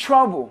comes to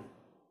trouble,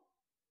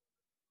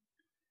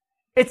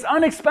 it's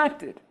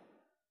unexpected.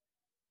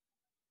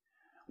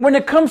 When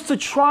it comes to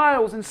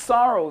trials and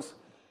sorrows,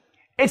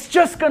 it's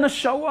just going to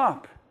show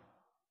up.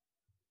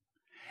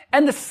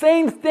 And the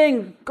same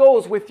thing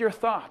goes with your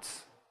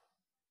thoughts.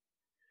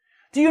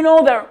 Do you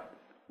know that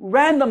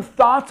random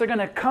thoughts are going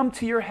to come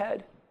to your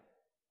head?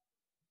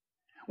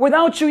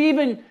 Without you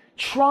even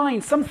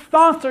trying, some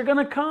thoughts are going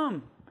to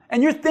come.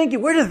 And you're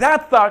thinking, where did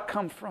that thought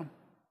come from?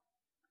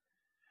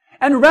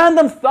 And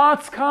random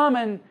thoughts come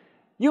and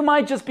you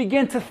might just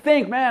begin to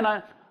think,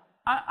 man,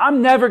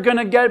 I'm never going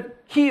to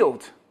get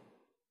healed.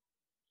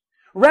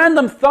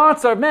 Random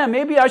thoughts are, man,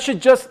 maybe I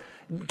should just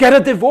get a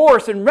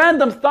divorce. And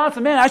random thoughts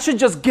are, man, I should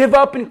just give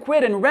up and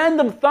quit. And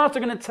random thoughts are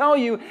going to tell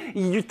you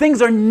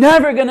things are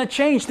never going to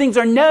change. Things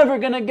are never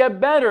going to get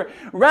better.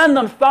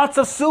 Random thoughts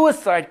of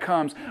suicide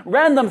comes.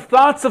 Random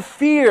thoughts of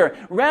fear.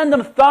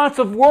 Random thoughts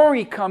of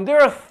worry come.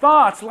 There are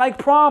thoughts like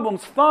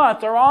problems.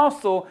 Thoughts are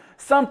also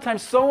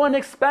sometimes so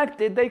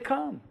unexpected they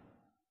come.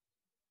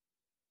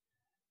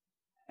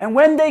 And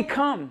when they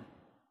come,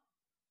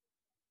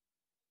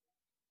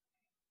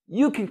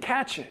 you can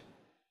catch it.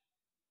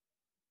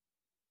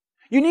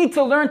 You need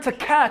to learn to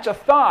catch a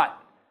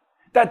thought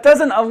that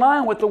doesn't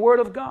align with the Word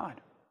of God.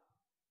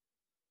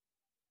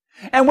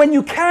 And when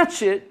you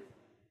catch it,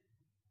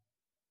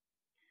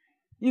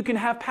 you can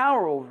have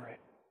power over it.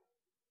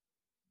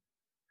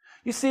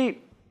 You see,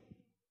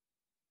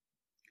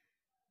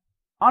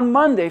 on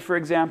Monday, for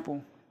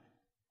example,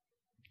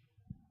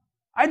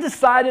 I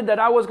decided that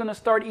I was going to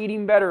start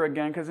eating better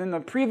again because in the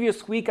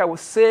previous week I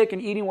was sick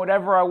and eating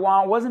whatever I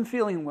want, wasn't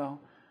feeling well.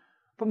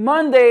 But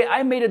Monday,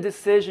 I made a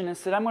decision and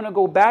said, I'm going to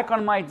go back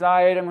on my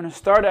diet. I'm going to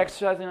start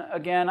exercising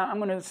again. I'm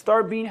going to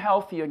start being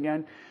healthy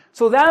again.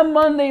 So that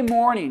Monday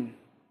morning,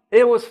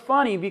 It was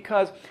funny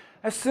because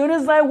as soon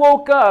as I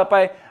woke up,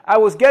 I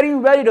was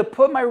getting ready to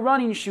put my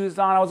running shoes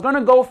on. I was going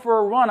to go for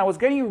a run. I was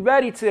getting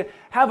ready to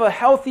have a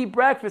healthy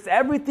breakfast.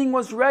 Everything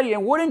was ready.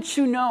 And wouldn't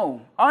you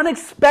know,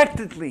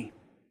 unexpectedly,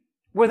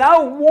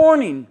 without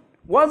warning,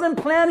 wasn't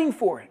planning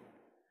for it,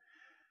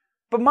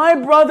 but my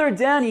brother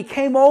Danny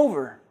came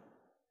over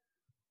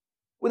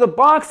with a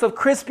box of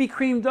Krispy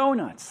Kreme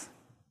donuts.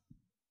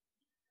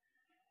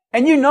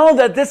 And you know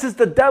that this is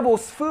the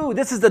devil's food.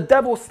 This is the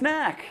devil's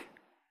snack.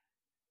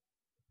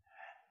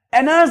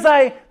 And as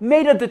I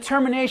made a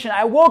determination,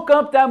 I woke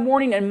up that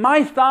morning and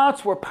my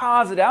thoughts were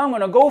positive. I'm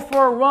going to go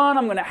for a run.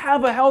 I'm going to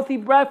have a healthy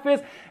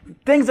breakfast.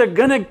 Things are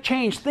going to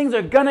change. Things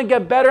are going to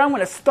get better. I'm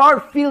going to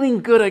start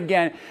feeling good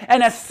again.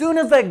 And as soon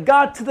as I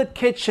got to the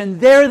kitchen,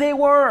 there they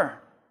were.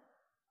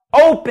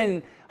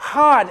 Open,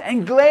 hot,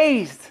 and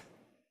glazed.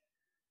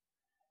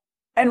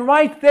 And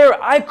right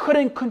there, I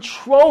couldn't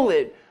control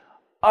it.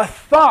 A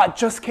thought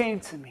just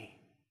came to me.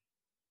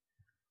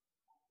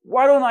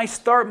 Why don't I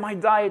start my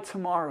diet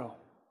tomorrow?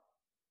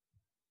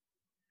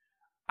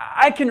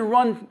 I can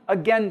run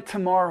again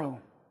tomorrow.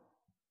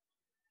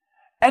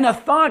 And a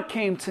thought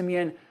came to me,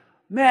 and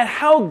man,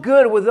 how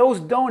good would those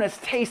donuts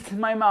taste in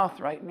my mouth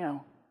right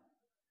now?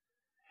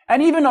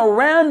 And even a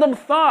random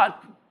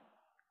thought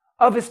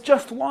of it's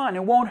just one,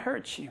 it won't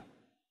hurt you.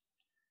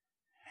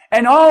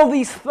 And all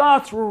these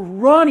thoughts were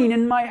running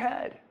in my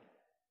head.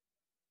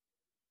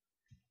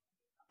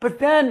 But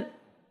then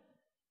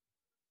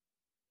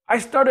I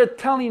started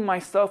telling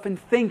myself and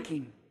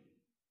thinking,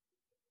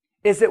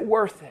 is it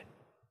worth it?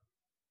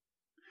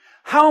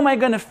 How am I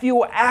going to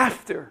feel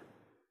after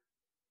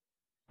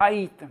I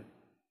eat them?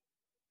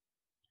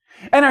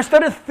 And I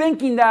started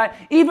thinking that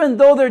even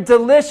though they're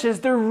delicious,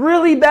 they're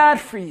really bad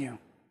for you.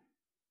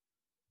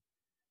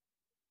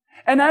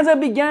 And as I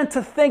began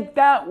to think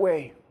that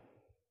way,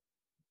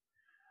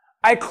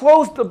 I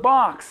closed the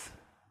box.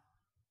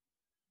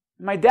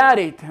 My dad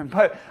ate them,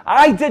 but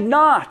I did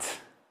not.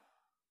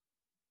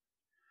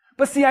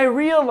 But see, I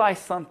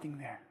realized something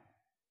there.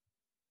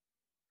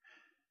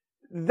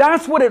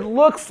 That's what it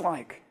looks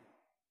like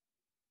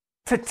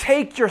to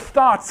take your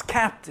thoughts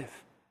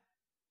captive.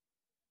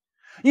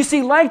 You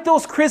see, like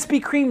those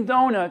Krispy Kreme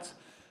donuts,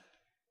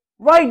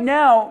 right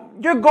now,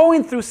 you're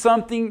going through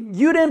something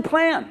you didn't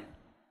plan.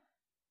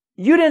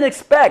 You didn't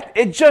expect.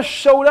 It just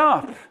showed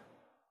up.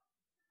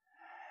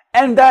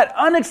 And that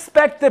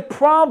unexpected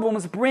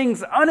problems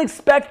brings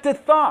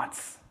unexpected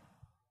thoughts.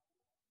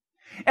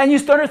 And you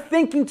started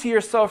thinking to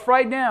yourself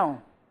right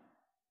now,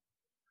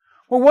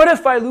 well, what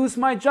if I lose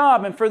my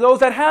job? And for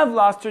those that have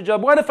lost their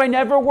job, what if I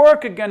never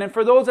work again? And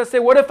for those that say,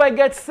 what if I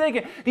get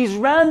sick? These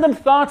random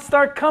thoughts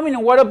start coming.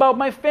 And what about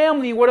my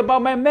family? What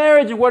about my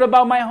marriage? And what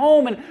about my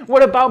home? And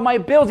what about my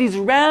bills? These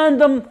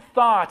random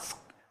thoughts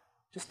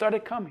just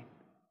started coming.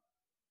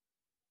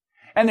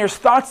 And there's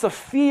thoughts of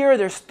fear,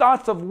 there's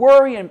thoughts of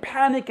worry and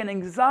panic and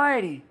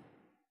anxiety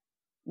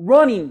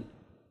running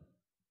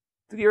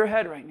through your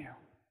head right now.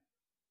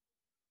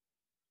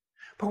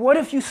 But what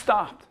if you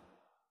stopped?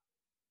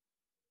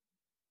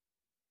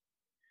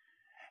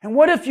 And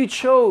what if you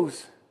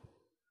chose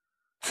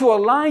to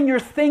align your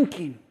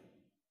thinking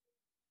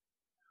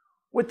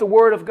with the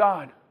Word of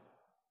God?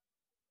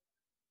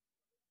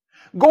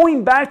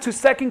 Going back to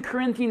 2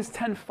 Corinthians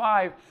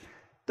 10:5,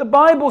 the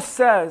Bible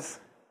says,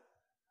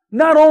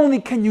 not only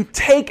can you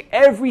take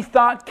every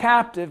thought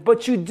captive,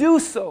 but you do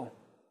so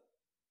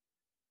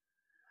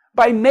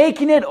by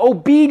making it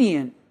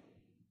obedient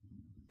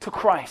to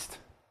Christ.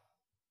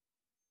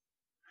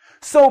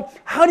 So,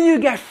 how do you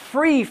get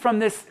free from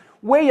this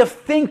way of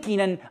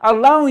thinking and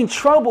allowing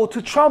trouble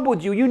to trouble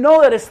you? You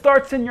know that it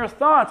starts in your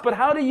thoughts, but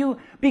how do you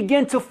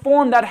begin to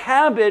form that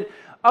habit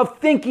of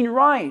thinking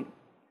right?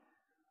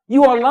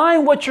 You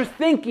align what you're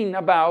thinking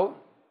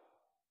about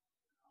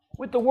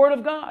with the Word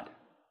of God.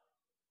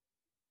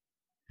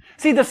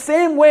 See, the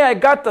same way I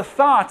got the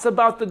thoughts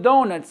about the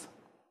donuts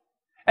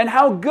and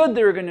how good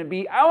they're going to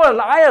be,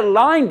 I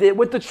aligned it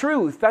with the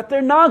truth that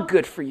they're not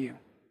good for you,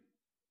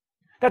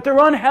 that they're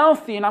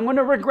unhealthy and I'm going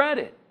to regret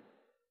it.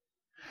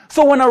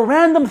 So when a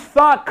random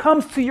thought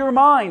comes to your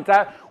mind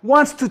that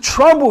wants to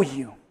trouble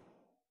you,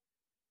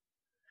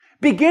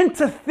 begin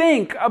to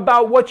think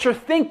about what you're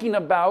thinking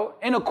about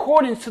in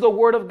accordance to the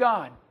Word of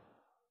God.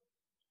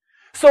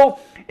 So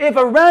if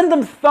a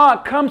random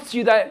thought comes to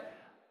you that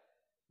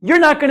you're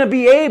not going to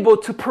be able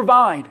to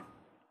provide,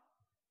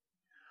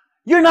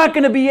 you're not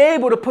going to be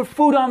able to put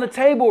food on the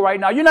table right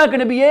now, you're not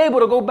going to be able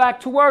to go back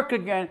to work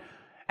again,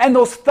 and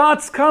those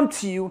thoughts come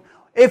to you,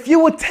 if you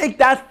would take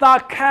that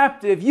thought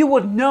captive, you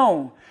would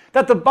know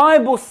that the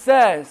Bible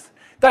says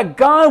that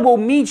God will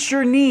meet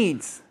your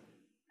needs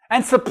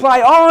and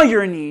supply all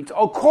your needs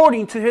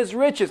according to His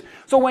riches.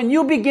 So when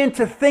you begin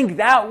to think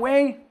that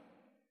way,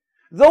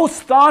 those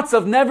thoughts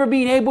of never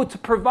being able to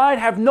provide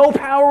have no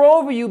power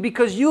over you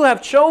because you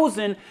have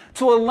chosen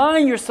to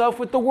align yourself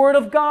with the Word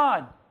of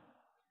God.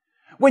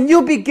 When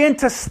you begin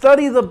to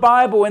study the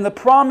Bible and the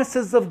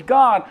promises of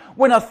God,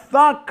 when a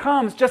thought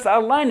comes, just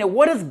align it.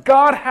 What does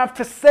God have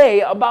to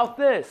say about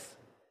this?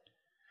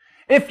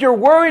 If you're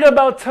worried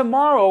about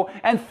tomorrow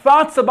and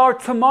thoughts about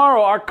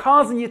tomorrow are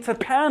causing you to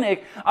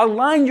panic,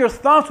 align your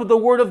thoughts with the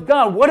Word of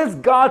God. What does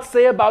God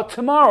say about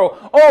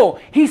tomorrow? Oh,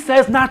 He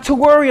says not to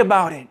worry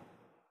about it.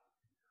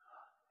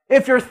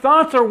 If your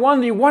thoughts are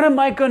wondering, what am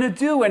I going to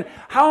do and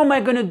how am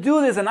I going to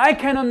do this and I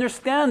can't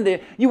understand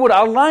it, you would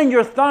align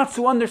your thoughts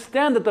to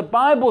understand that the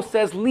Bible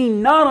says,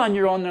 lean not on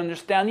your own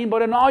understanding,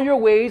 but in all your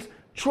ways,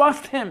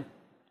 trust Him.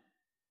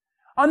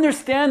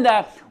 Understand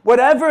that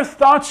whatever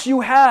thoughts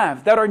you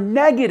have that are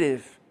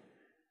negative,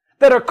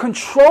 that are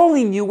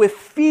controlling you with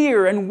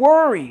fear and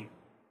worry,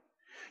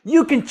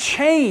 you can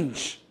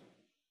change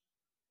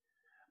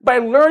by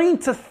learning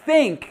to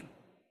think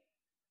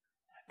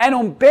and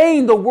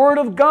obeying the Word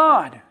of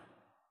God.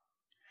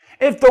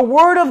 If the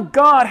Word of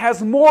God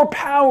has more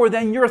power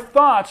than your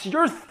thoughts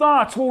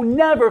will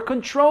never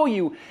control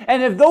you.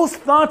 And if those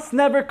thoughts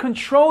never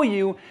control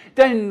you,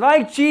 then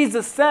like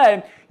Jesus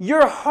said,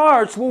 your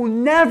hearts will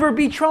never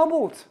be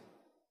troubled.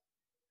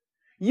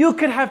 You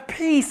can have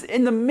peace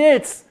in the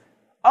midst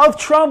of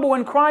trouble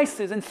and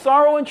crisis and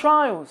sorrow and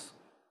trials.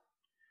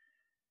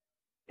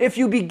 If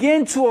you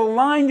begin to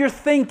align your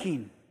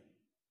thinking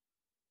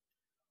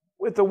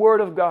with the Word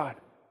of God.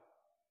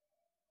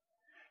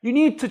 You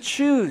need to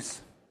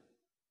choose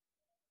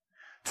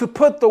to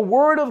put the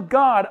Word of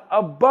God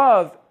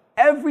above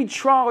every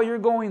trial you're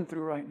going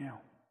through right now.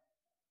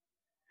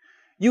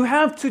 You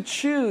have to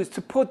choose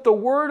to put the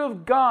Word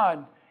of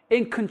God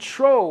in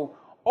control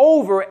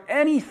over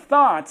any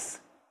thoughts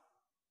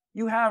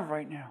you have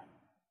right now.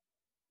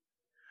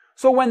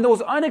 So when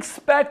those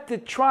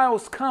unexpected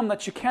trials come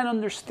that you can't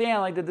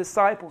understand like the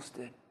disciples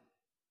did,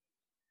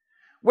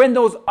 when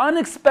those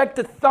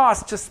unexpected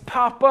thoughts just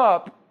pop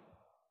up,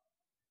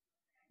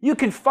 you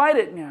can fight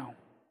it now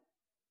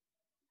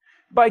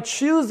by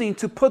choosing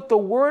to put the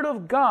Word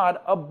of God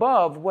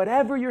above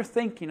whatever you're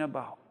thinking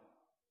about.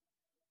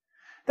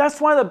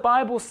 That's why the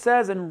Bible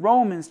says in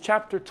Romans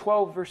chapter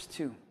 12, verse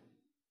 2,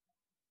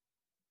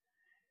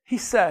 He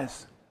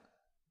says,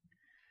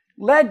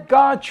 let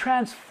God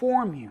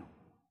transform you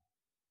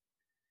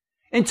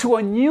into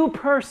a new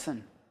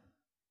person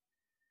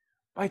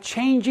by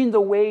changing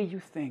the way you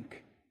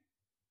think.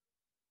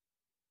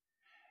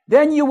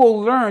 Then you will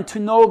learn to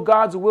know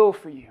God's will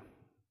for you,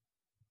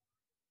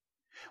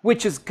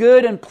 which is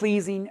good and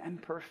pleasing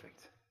and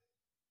perfect.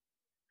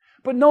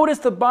 But notice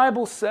the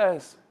Bible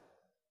says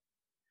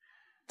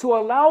to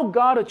allow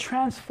God to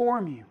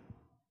transform you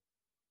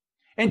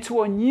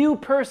into a new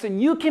person.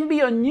 You can be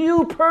a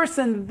new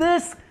person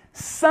this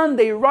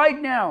Sunday, right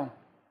now.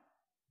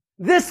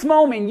 This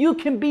moment, you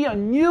can be a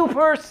new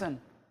person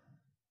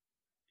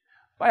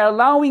by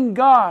allowing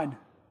God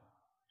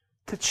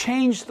to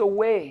change the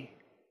way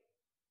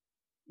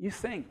you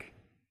think.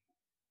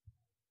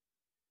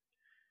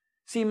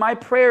 See, my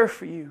prayer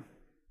for you,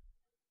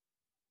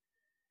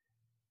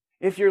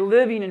 if you're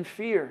living in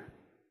fear,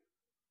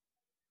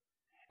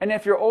 and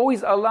if you're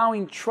always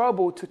allowing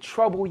trouble to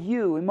trouble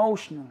you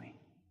emotionally,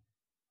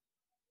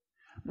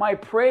 my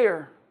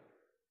prayer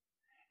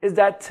is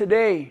that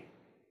today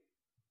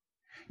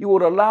you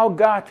would allow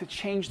God to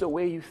change the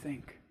way you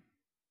think.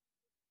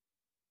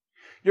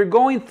 You're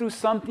going through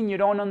something you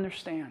don't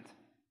understand.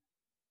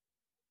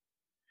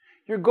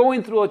 You're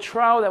going through a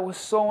trial that was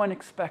so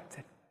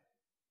unexpected.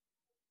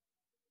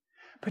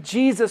 But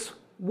Jesus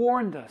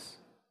warned us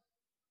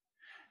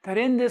that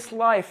in this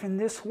life, in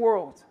this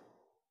world,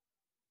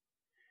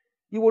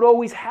 you would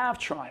always have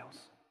trials.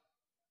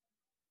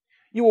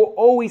 You will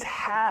always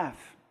have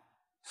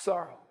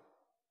sorrow.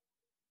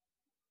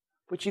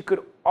 But you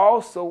could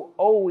also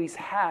always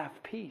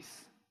have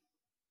peace.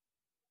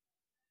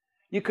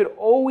 You could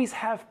always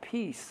have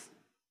peace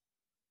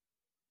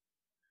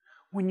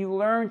when you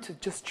learn to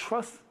just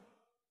trust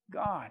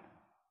God.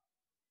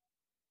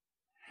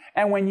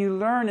 And when you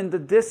learn in the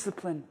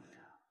discipline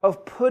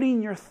of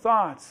putting your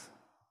thoughts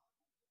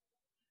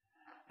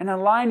and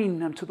aligning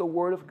them to the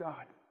Word of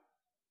God.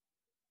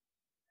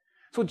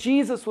 So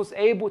Jesus was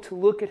able to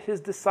look at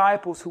His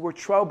disciples who were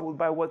troubled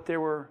by what they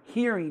were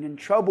hearing and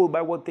troubled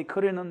by what they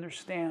couldn't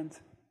understand.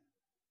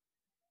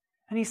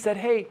 And He said,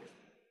 hey,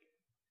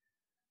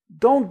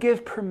 don't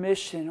give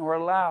permission or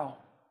allow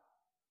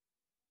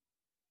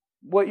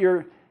what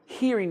you're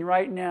hearing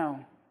right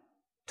now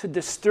to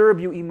disturb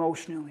you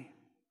emotionally.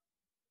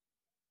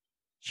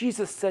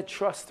 Jesus said,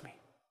 trust me.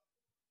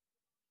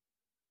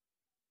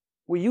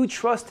 Will you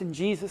trust in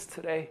Jesus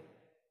today?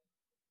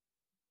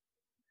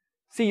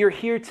 See, you're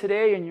here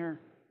today and you're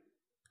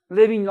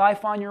living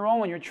life on your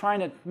own. You're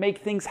trying to make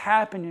things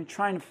happen. You're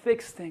trying to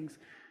fix things.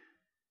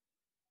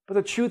 But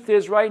the truth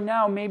is, right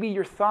now, maybe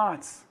your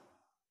thoughts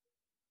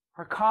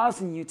are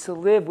causing you to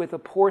live with a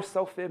poor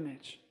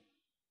self-image.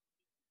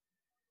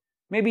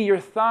 Maybe your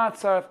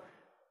thoughts have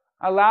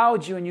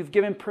allowed you and you've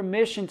given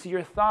permission to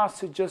your thoughts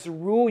to just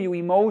rule you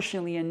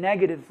emotionally and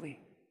negatively.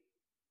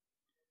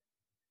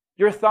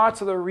 Your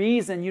thoughts are the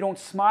reason you don't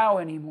smile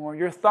anymore.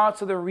 Your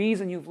thoughts are the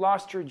reason you've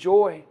lost your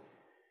joy.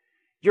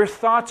 Your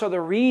thoughts are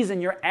the reason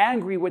you're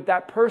angry with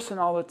that person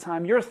all the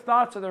time. Your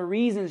thoughts are the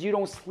reasons you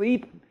don't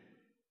sleep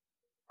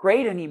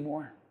great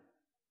anymore.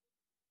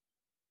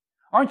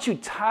 Aren't you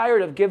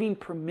tired of giving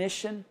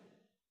permission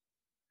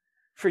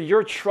for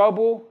your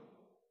trouble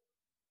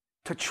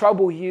to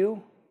trouble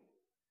you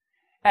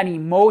and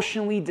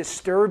emotionally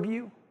disturb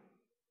you?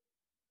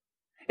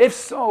 If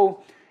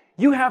so,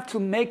 you have to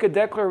make a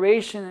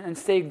declaration and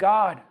say,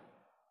 God,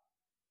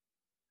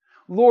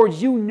 Lord,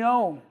 you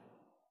know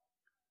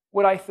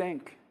what I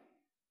think.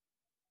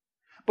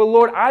 But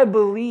Lord, I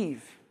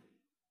believe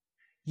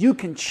you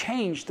can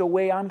change the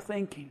way I'm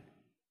thinking.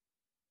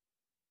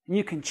 And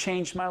you can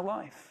change my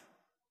life.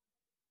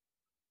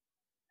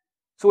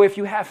 So if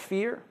you have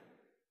fear,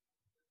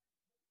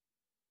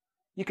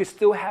 you can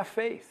still have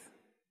faith.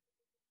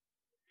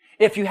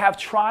 If you have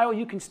trial,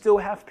 you can still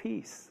have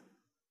peace.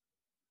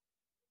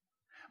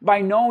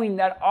 By knowing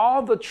that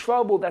all the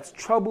trouble that's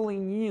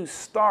troubling you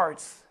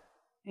starts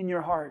in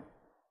your heart,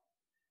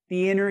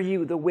 the inner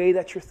you, the way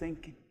that you're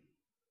thinking.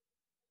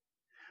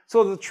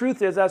 So the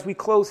truth is, as we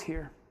close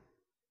here,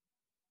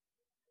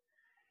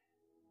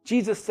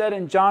 Jesus said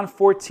in John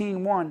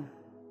 14:1,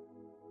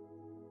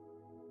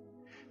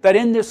 that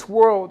in this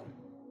world,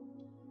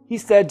 he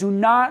said, do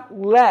not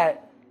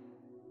let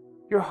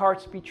your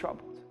hearts be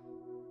troubled.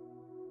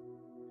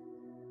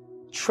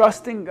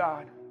 Trust in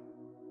God.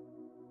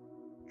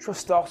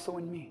 Trust also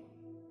in me.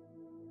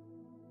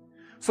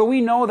 So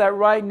we know that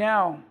right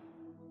now,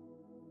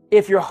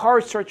 if your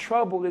hearts are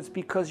troubled, it's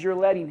because you're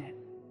letting it.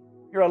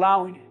 You're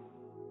allowing it.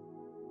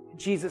 And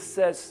Jesus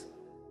says,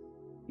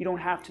 you don't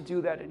have to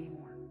do that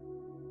anymore.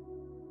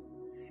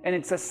 And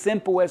it's as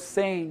simple as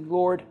saying,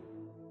 Lord,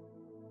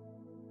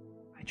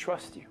 I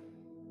trust you.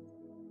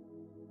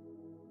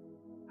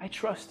 I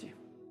trust you.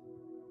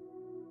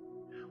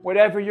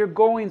 Whatever you're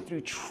going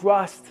through,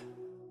 trust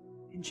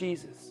in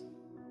Jesus.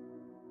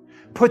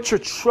 Put your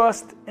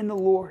trust in the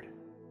Lord.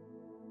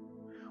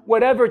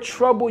 Whatever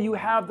trouble you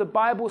have, the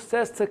Bible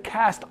says to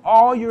cast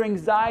all your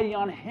anxiety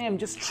on Him.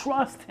 Just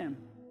trust Him.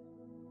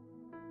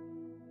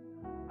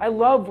 I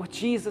love what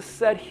Jesus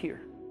said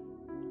here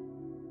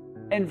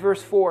in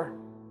verse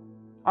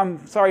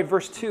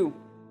 2.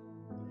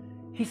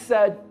 He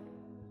said,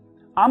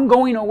 I'm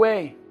going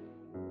away.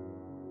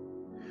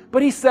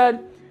 But he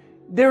said,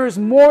 there is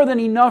more than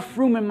enough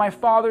room in my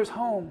Father's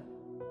home.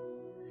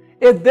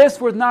 If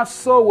this were not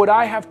so, would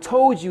I have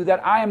told you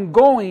that I am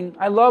going,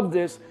 I love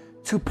this,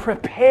 to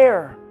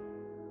prepare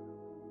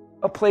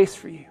a place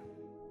for you.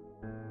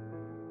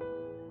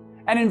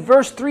 And in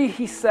verse 3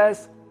 he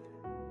says,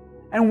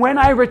 and when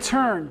I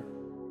return,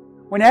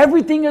 when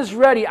everything is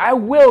ready, I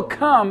will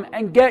come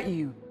and get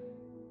you.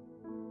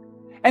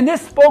 And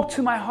this spoke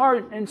to my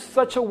heart in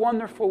such a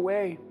wonderful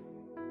way.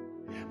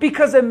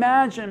 Because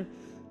imagine,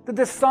 the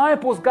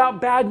disciples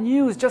got bad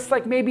news just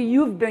like maybe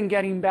you've been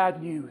getting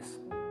bad news.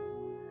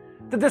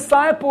 The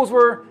disciples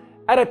were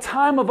at a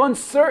time of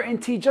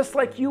uncertainty just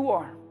like you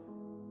are.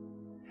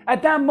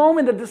 At that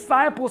moment, the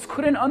disciples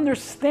couldn't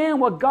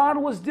understand what God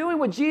was doing,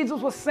 what Jesus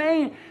was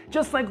saying.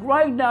 Just like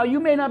right now, you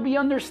may not be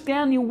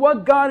understanding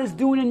what God is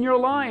doing in your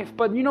life.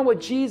 But you know what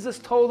Jesus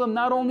told them?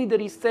 Not only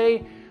did He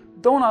say,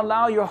 don't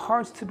allow your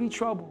hearts to be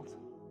troubled.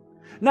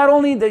 Not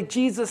only did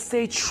Jesus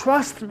say,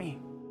 trust me.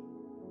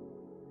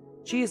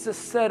 Jesus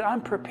said,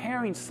 I'm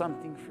preparing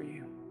something for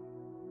you.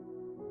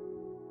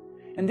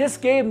 And this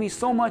gave me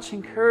so much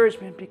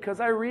encouragement because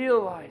I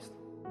realized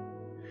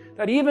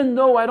that even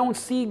though I don't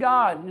see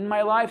God in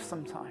my life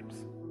sometimes,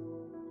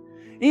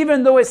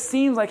 even though it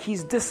seems like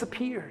He's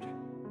disappeared,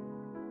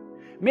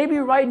 maybe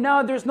right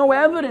now there's no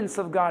evidence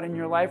of God in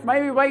your life.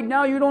 Maybe right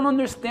now you don't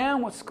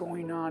understand what's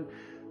going on.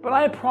 But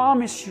I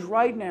promise you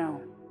right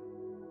now,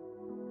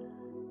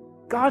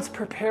 God's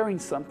preparing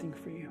something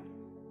for you.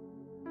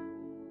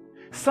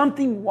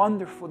 Something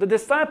wonderful. The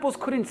disciples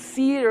couldn't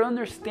see it or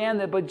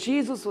understand it, but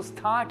Jesus was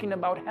talking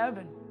about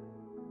heaven.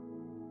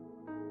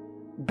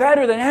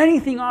 Better than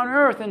anything on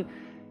earth. And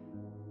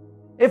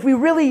if we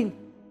really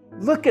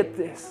look at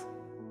this,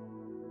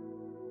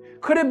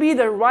 could it be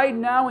that right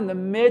now in the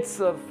midst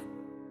of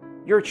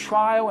your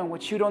trial and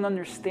what you don't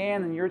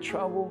understand and your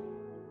trouble,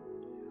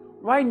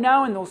 right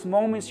now in those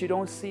moments you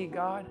don't see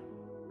God,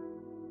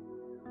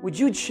 would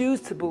you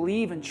choose to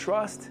believe and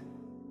trust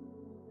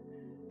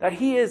that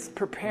He is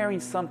preparing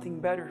something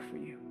better for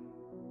you?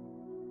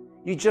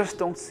 You just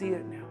don't see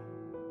it now.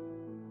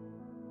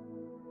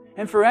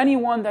 And for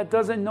anyone that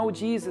doesn't know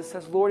Jesus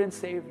as Lord and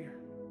Savior,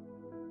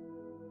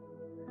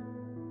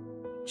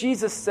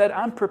 Jesus said,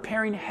 I'm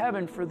preparing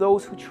heaven for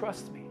those who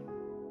trust me.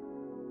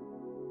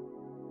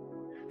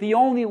 The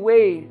only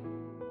way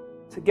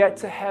to get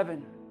to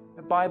heaven,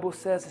 the Bible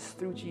says, is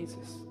through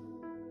Jesus.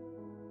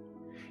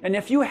 And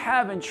if you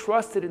haven't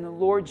trusted in the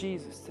Lord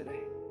Jesus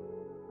today,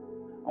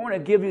 I want to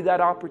give you that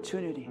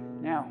opportunity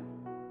now.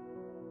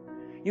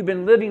 You've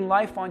been living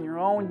life on your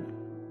own,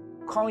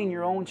 calling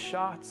your own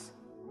shots,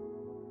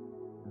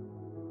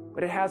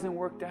 but it hasn't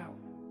worked out.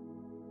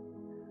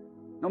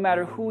 No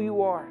matter who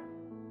you are,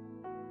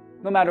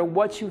 no matter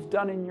what you've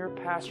done in your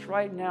past,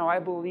 right now, I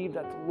believe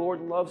that the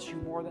Lord loves you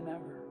more than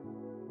ever.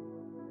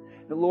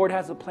 The Lord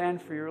has a plan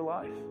for your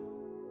life.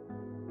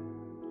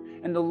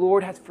 And the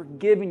Lord has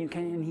forgiven you,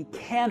 and He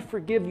can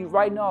forgive you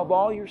right now of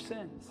all your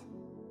sins.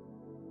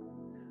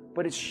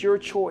 But it's your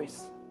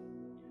choice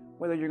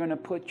whether you're going to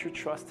put your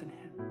trust in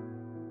Him.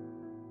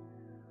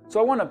 So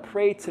I want to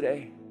pray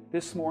today,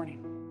 this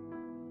morning,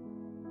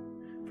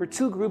 for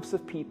two groups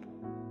of people.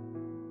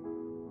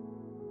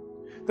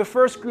 The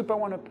first group I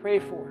want to pray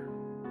for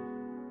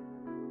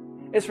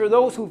is for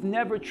those who've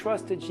never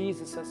trusted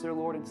Jesus as their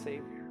Lord and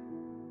Savior.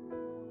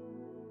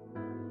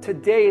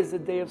 Today is the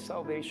day of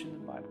salvation, the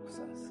Bible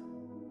says.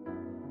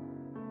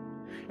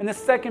 And the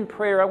second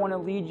prayer I want to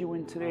lead you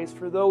in today is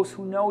for those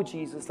who know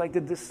Jesus, like the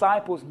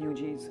disciples knew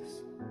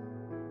Jesus.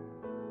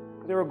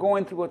 They were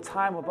going through a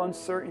time of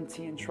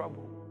uncertainty and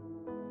trouble.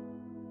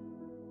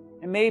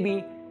 And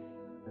maybe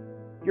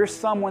you're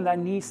someone that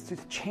needs to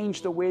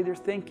change the way they're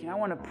thinking. I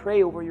want to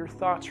pray over your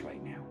thoughts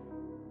right now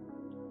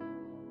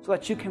so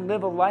that you can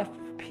live a life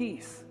of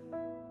peace.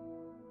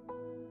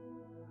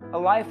 A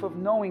life of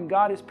knowing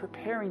God is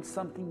preparing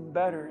something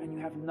better and you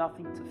have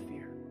nothing to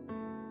fear.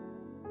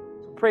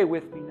 So pray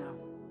with me now.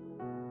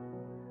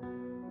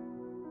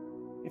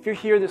 If you're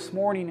here this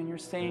morning and you're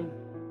saying,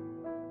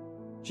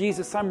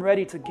 Jesus, I'm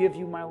ready to give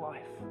you my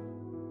life.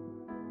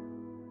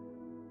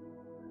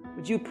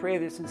 Would you pray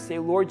this and say,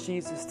 Lord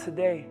Jesus,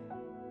 today,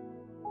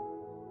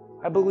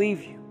 I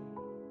believe you.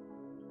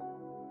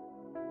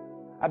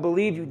 I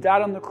believe you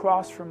died on the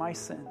cross for my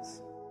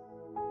sins.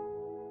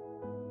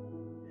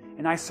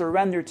 And I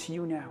surrender to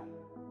you now.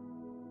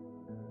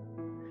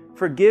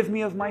 Forgive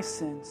me of my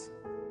sins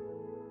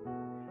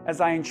as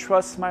I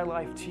entrust my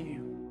life to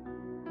you.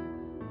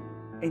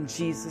 In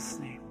Jesus'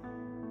 name,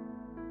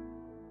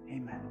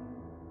 amen.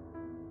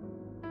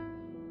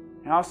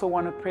 And I also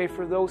want to pray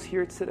for those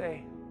here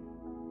today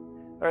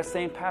that are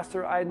saying,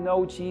 Pastor, I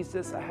know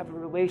Jesus, I have a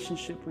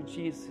relationship with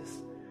Jesus,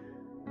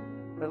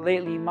 but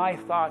lately my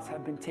thoughts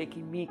have been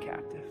taking me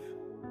captive.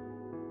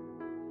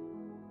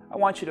 I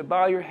want you to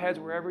bow your heads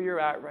wherever you're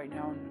at right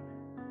now.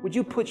 Would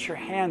you put your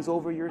hands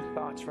over your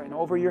thoughts right now,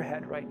 over your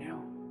head right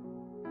now?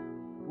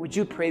 Would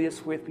you pray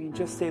this with me and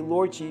just say,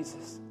 Lord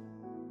Jesus,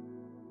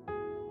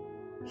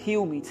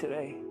 heal me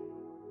today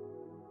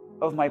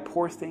of my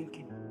poor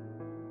thinking.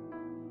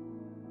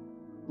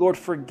 Lord,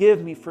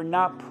 forgive me for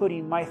not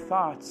putting my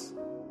thoughts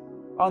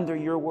under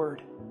your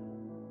word.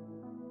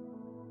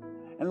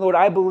 And Lord,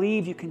 I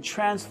believe you can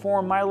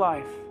transform my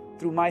life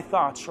through my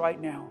thoughts right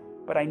now,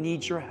 but I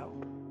need your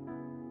help.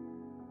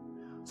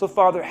 So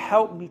Father,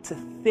 help me to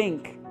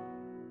think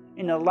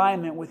in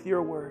alignment with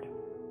your word.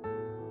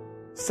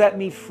 Set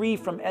me free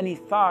from any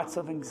thoughts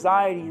of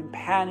anxiety and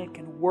panic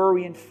and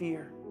worry and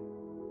fear.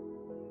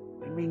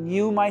 And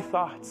renew my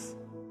thoughts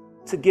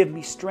to give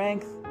me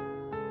strength,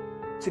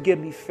 to give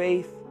me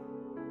faith,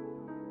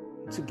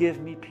 and to give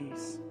me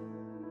peace.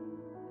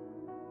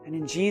 And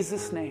in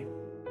Jesus' name,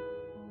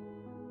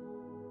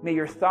 may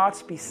your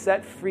thoughts be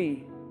set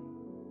free,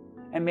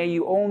 and may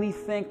you only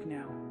think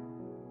now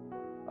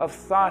of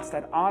thoughts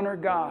that honor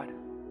God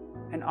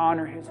and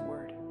honor His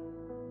word.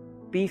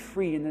 Be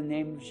free in the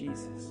name of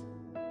Jesus.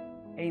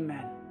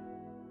 Amen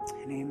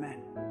and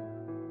amen.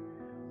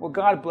 Well,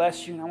 God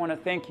bless you, and I want to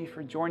thank you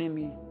for joining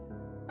me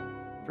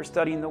for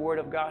studying the Word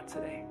of God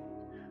today.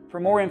 For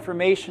more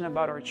information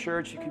about our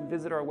church, you can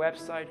visit our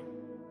website.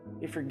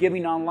 If you're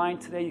giving online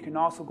today, you can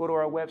also go to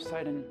our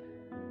website and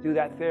do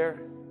that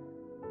there.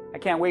 I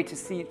can't wait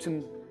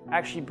to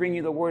actually bring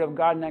you the Word of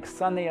God next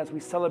Sunday as we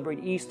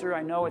celebrate Easter.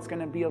 I know it's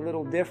going to be a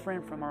little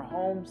different from our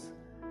homes,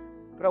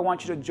 but I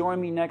want you to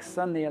join me next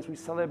Sunday as we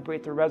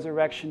celebrate the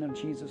resurrection of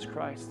Jesus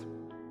Christ.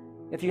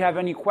 If you have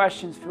any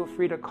questions, feel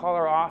free to call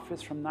our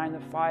office from 9 to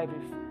 5.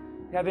 If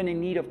you have any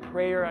need of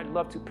prayer, I'd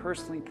love to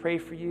personally pray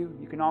for you.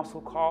 You can also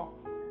call.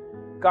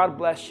 God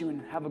bless you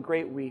and have a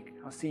great week.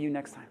 I'll see you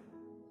next time.